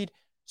Rashid Shaheed?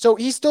 So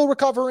he's still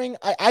recovering.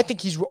 I think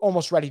he's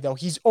almost ready, though.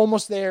 He's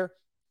almost there,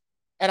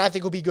 and I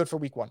think he'll be good for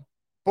week 1.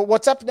 But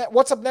what's up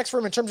next for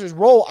him in terms of his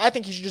role? I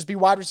think he should just be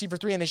wide receiver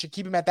 3, and they should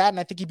keep him at that, and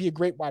I think he'd be a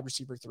great wide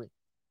receiver 3.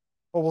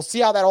 But we'll see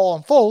how that all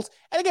unfolds.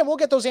 And again, we'll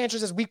get those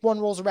answers as week 1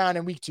 rolls around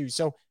and week 2.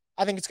 So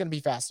I think it's going to be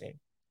fascinating.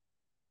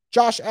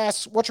 Josh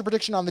asks, what's your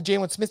prediction on the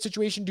Jaylon Smith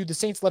situation? Do the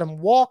Saints let him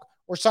walk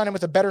or sign him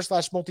with a better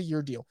 /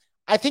 multi-year deal?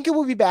 I think it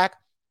will be back.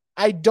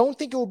 I don't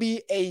think it will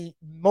be a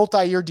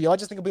multi-year deal. I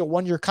just think it'll be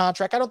a 1-year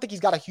contract. I don't think he's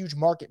got a huge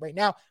market right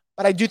now,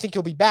 but I do think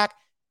he'll be back.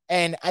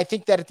 And I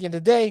think that at the end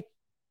of the day,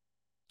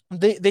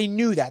 they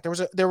knew that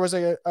there was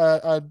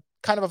a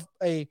kind of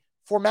a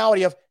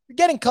formality of you're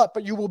getting cut,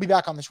 but you will be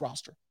back on this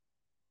roster.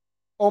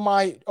 Oh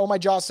my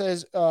Josh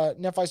says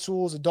Nephi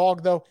Sewell is a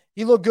dog though.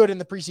 He looked good in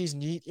the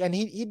preseason.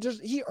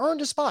 He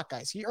earned a spot,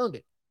 guys. He earned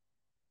it.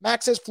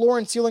 Max says floor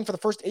and ceiling for the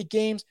first 8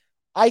 games.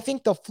 I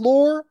think the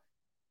floor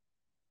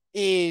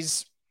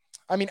is,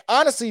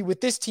 honestly,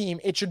 with this team,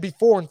 it should be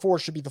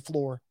 4-4 should be the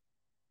floor.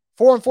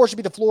 4-4 should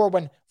be the floor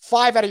when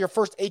 5 out of your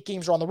first 8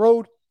 games are on the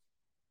road.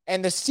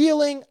 And the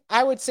ceiling,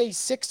 I would say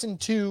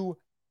 6-2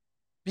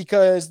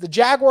 because the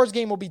Jaguars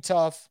game will be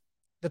tough.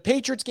 The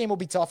Patriots game will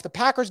be tough. The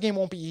Packers game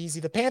won't be easy.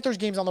 The Panthers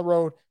game's on the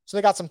road, so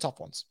they got some tough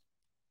ones.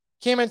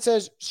 Cameron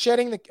says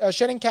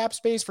shedding cap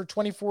space for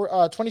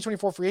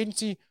 2024 free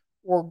agency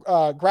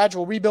or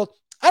gradual rebuild.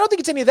 I don't think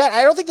it's any of that.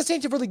 I don't think the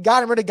Saints have really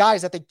gotten rid of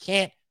guys that they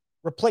can't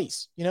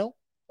replace,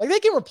 Like they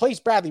can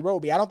replace Bradley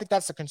Roby. I don't think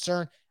that's the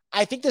concern.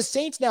 I think the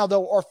Saints now,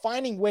 though, are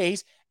finding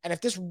ways, and if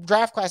this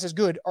draft class is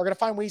good, are going to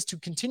find ways to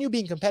continue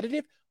being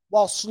competitive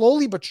while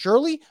slowly but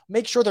surely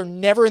make sure they're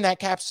never in that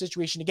cap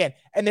situation again.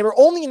 And they were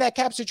only in that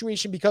cap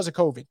situation because of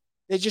COVID.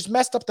 They just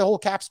messed up the whole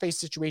cap space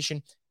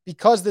situation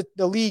because the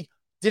league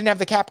didn't have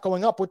the cap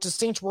going up, which the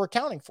Saints were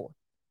accounting for.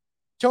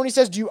 Tony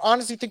says, do you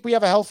honestly think we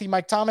have a healthy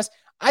Mike Thomas?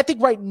 I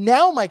think right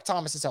now Mike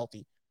Thomas is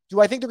healthy.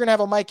 Do I think they're going to have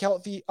a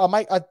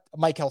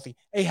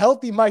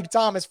healthy Mike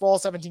Thomas for all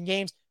 17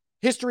 games?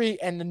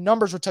 History and the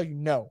numbers will tell you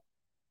no,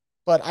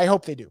 but I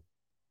hope they do.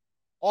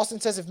 Austin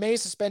says, if May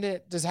is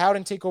suspended, does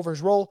Howden take over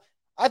his role?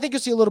 I think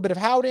you'll see a little bit of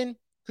Howden,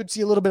 could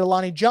see a little bit of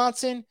Lonnie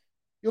Johnson.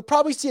 You'll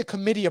probably see a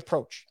committee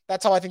approach.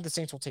 That's how I think the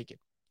Saints will take it.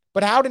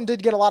 But Howden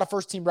did get a lot of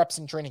first-team reps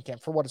in training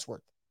camp, for what it's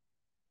worth.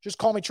 Just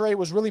Call Me Trey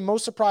was really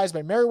most surprised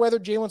by Merriweather,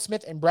 Jaylon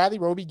Smith, and Bradley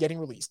Roby getting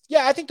released.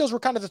 Yeah, I think those were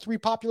kind of the 3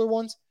 popular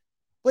ones.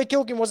 Blake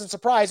Gillikin wasn't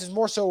surprised. It's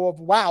more so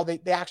of, wow, they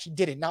actually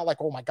did it. Not like,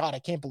 oh my God, I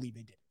can't believe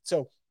they did it.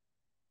 So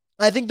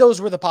I think those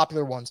were the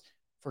popular ones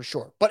for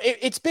sure. But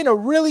it's been a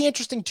really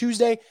interesting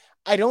Tuesday.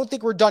 I don't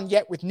think we're done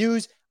yet with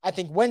news. I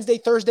think Wednesday,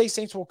 Thursday,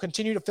 Saints will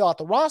continue to fill out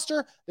the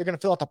roster. They're going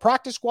to fill out the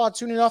practice squad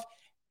soon enough.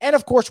 And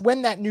of course,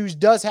 when that news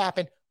does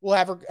happen, we'll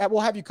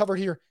have you covered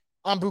here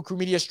on Boot Crew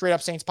Media Straight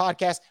Up Saints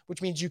podcast,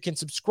 which means you can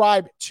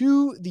subscribe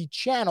to the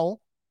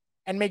channel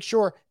and make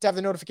sure to have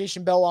the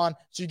notification bell on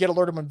so you get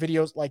alerted when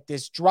videos like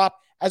this drop.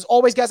 As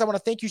always, guys, I want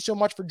to thank you so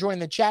much for joining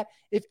the chat.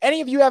 If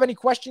any of you have any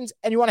questions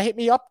and you want to hit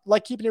me up,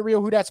 like Keeping It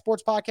Real, Who Dat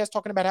Sports podcast,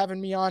 talking about having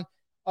me on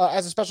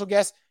as a special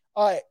guest,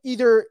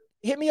 either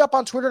hit me up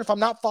on Twitter. If I'm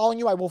not following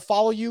you, I will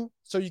follow you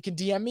so you can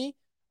DM me,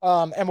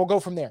 and we'll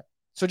go from there.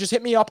 So just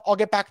hit me up. I'll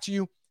get back to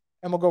you,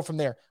 and we'll go from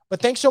there.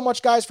 But thanks so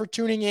much, guys, for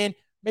tuning in.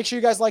 Make sure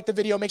you guys like the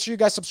video. Make sure you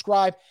guys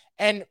subscribe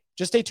and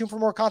just stay tuned for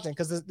more content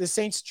because the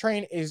Saints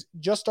train is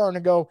just starting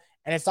to go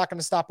and it's not going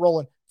to stop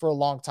rolling for a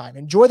long time.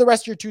 Enjoy the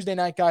rest of your Tuesday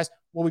night, guys.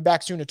 We'll be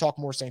back soon to talk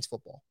more Saints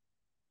football.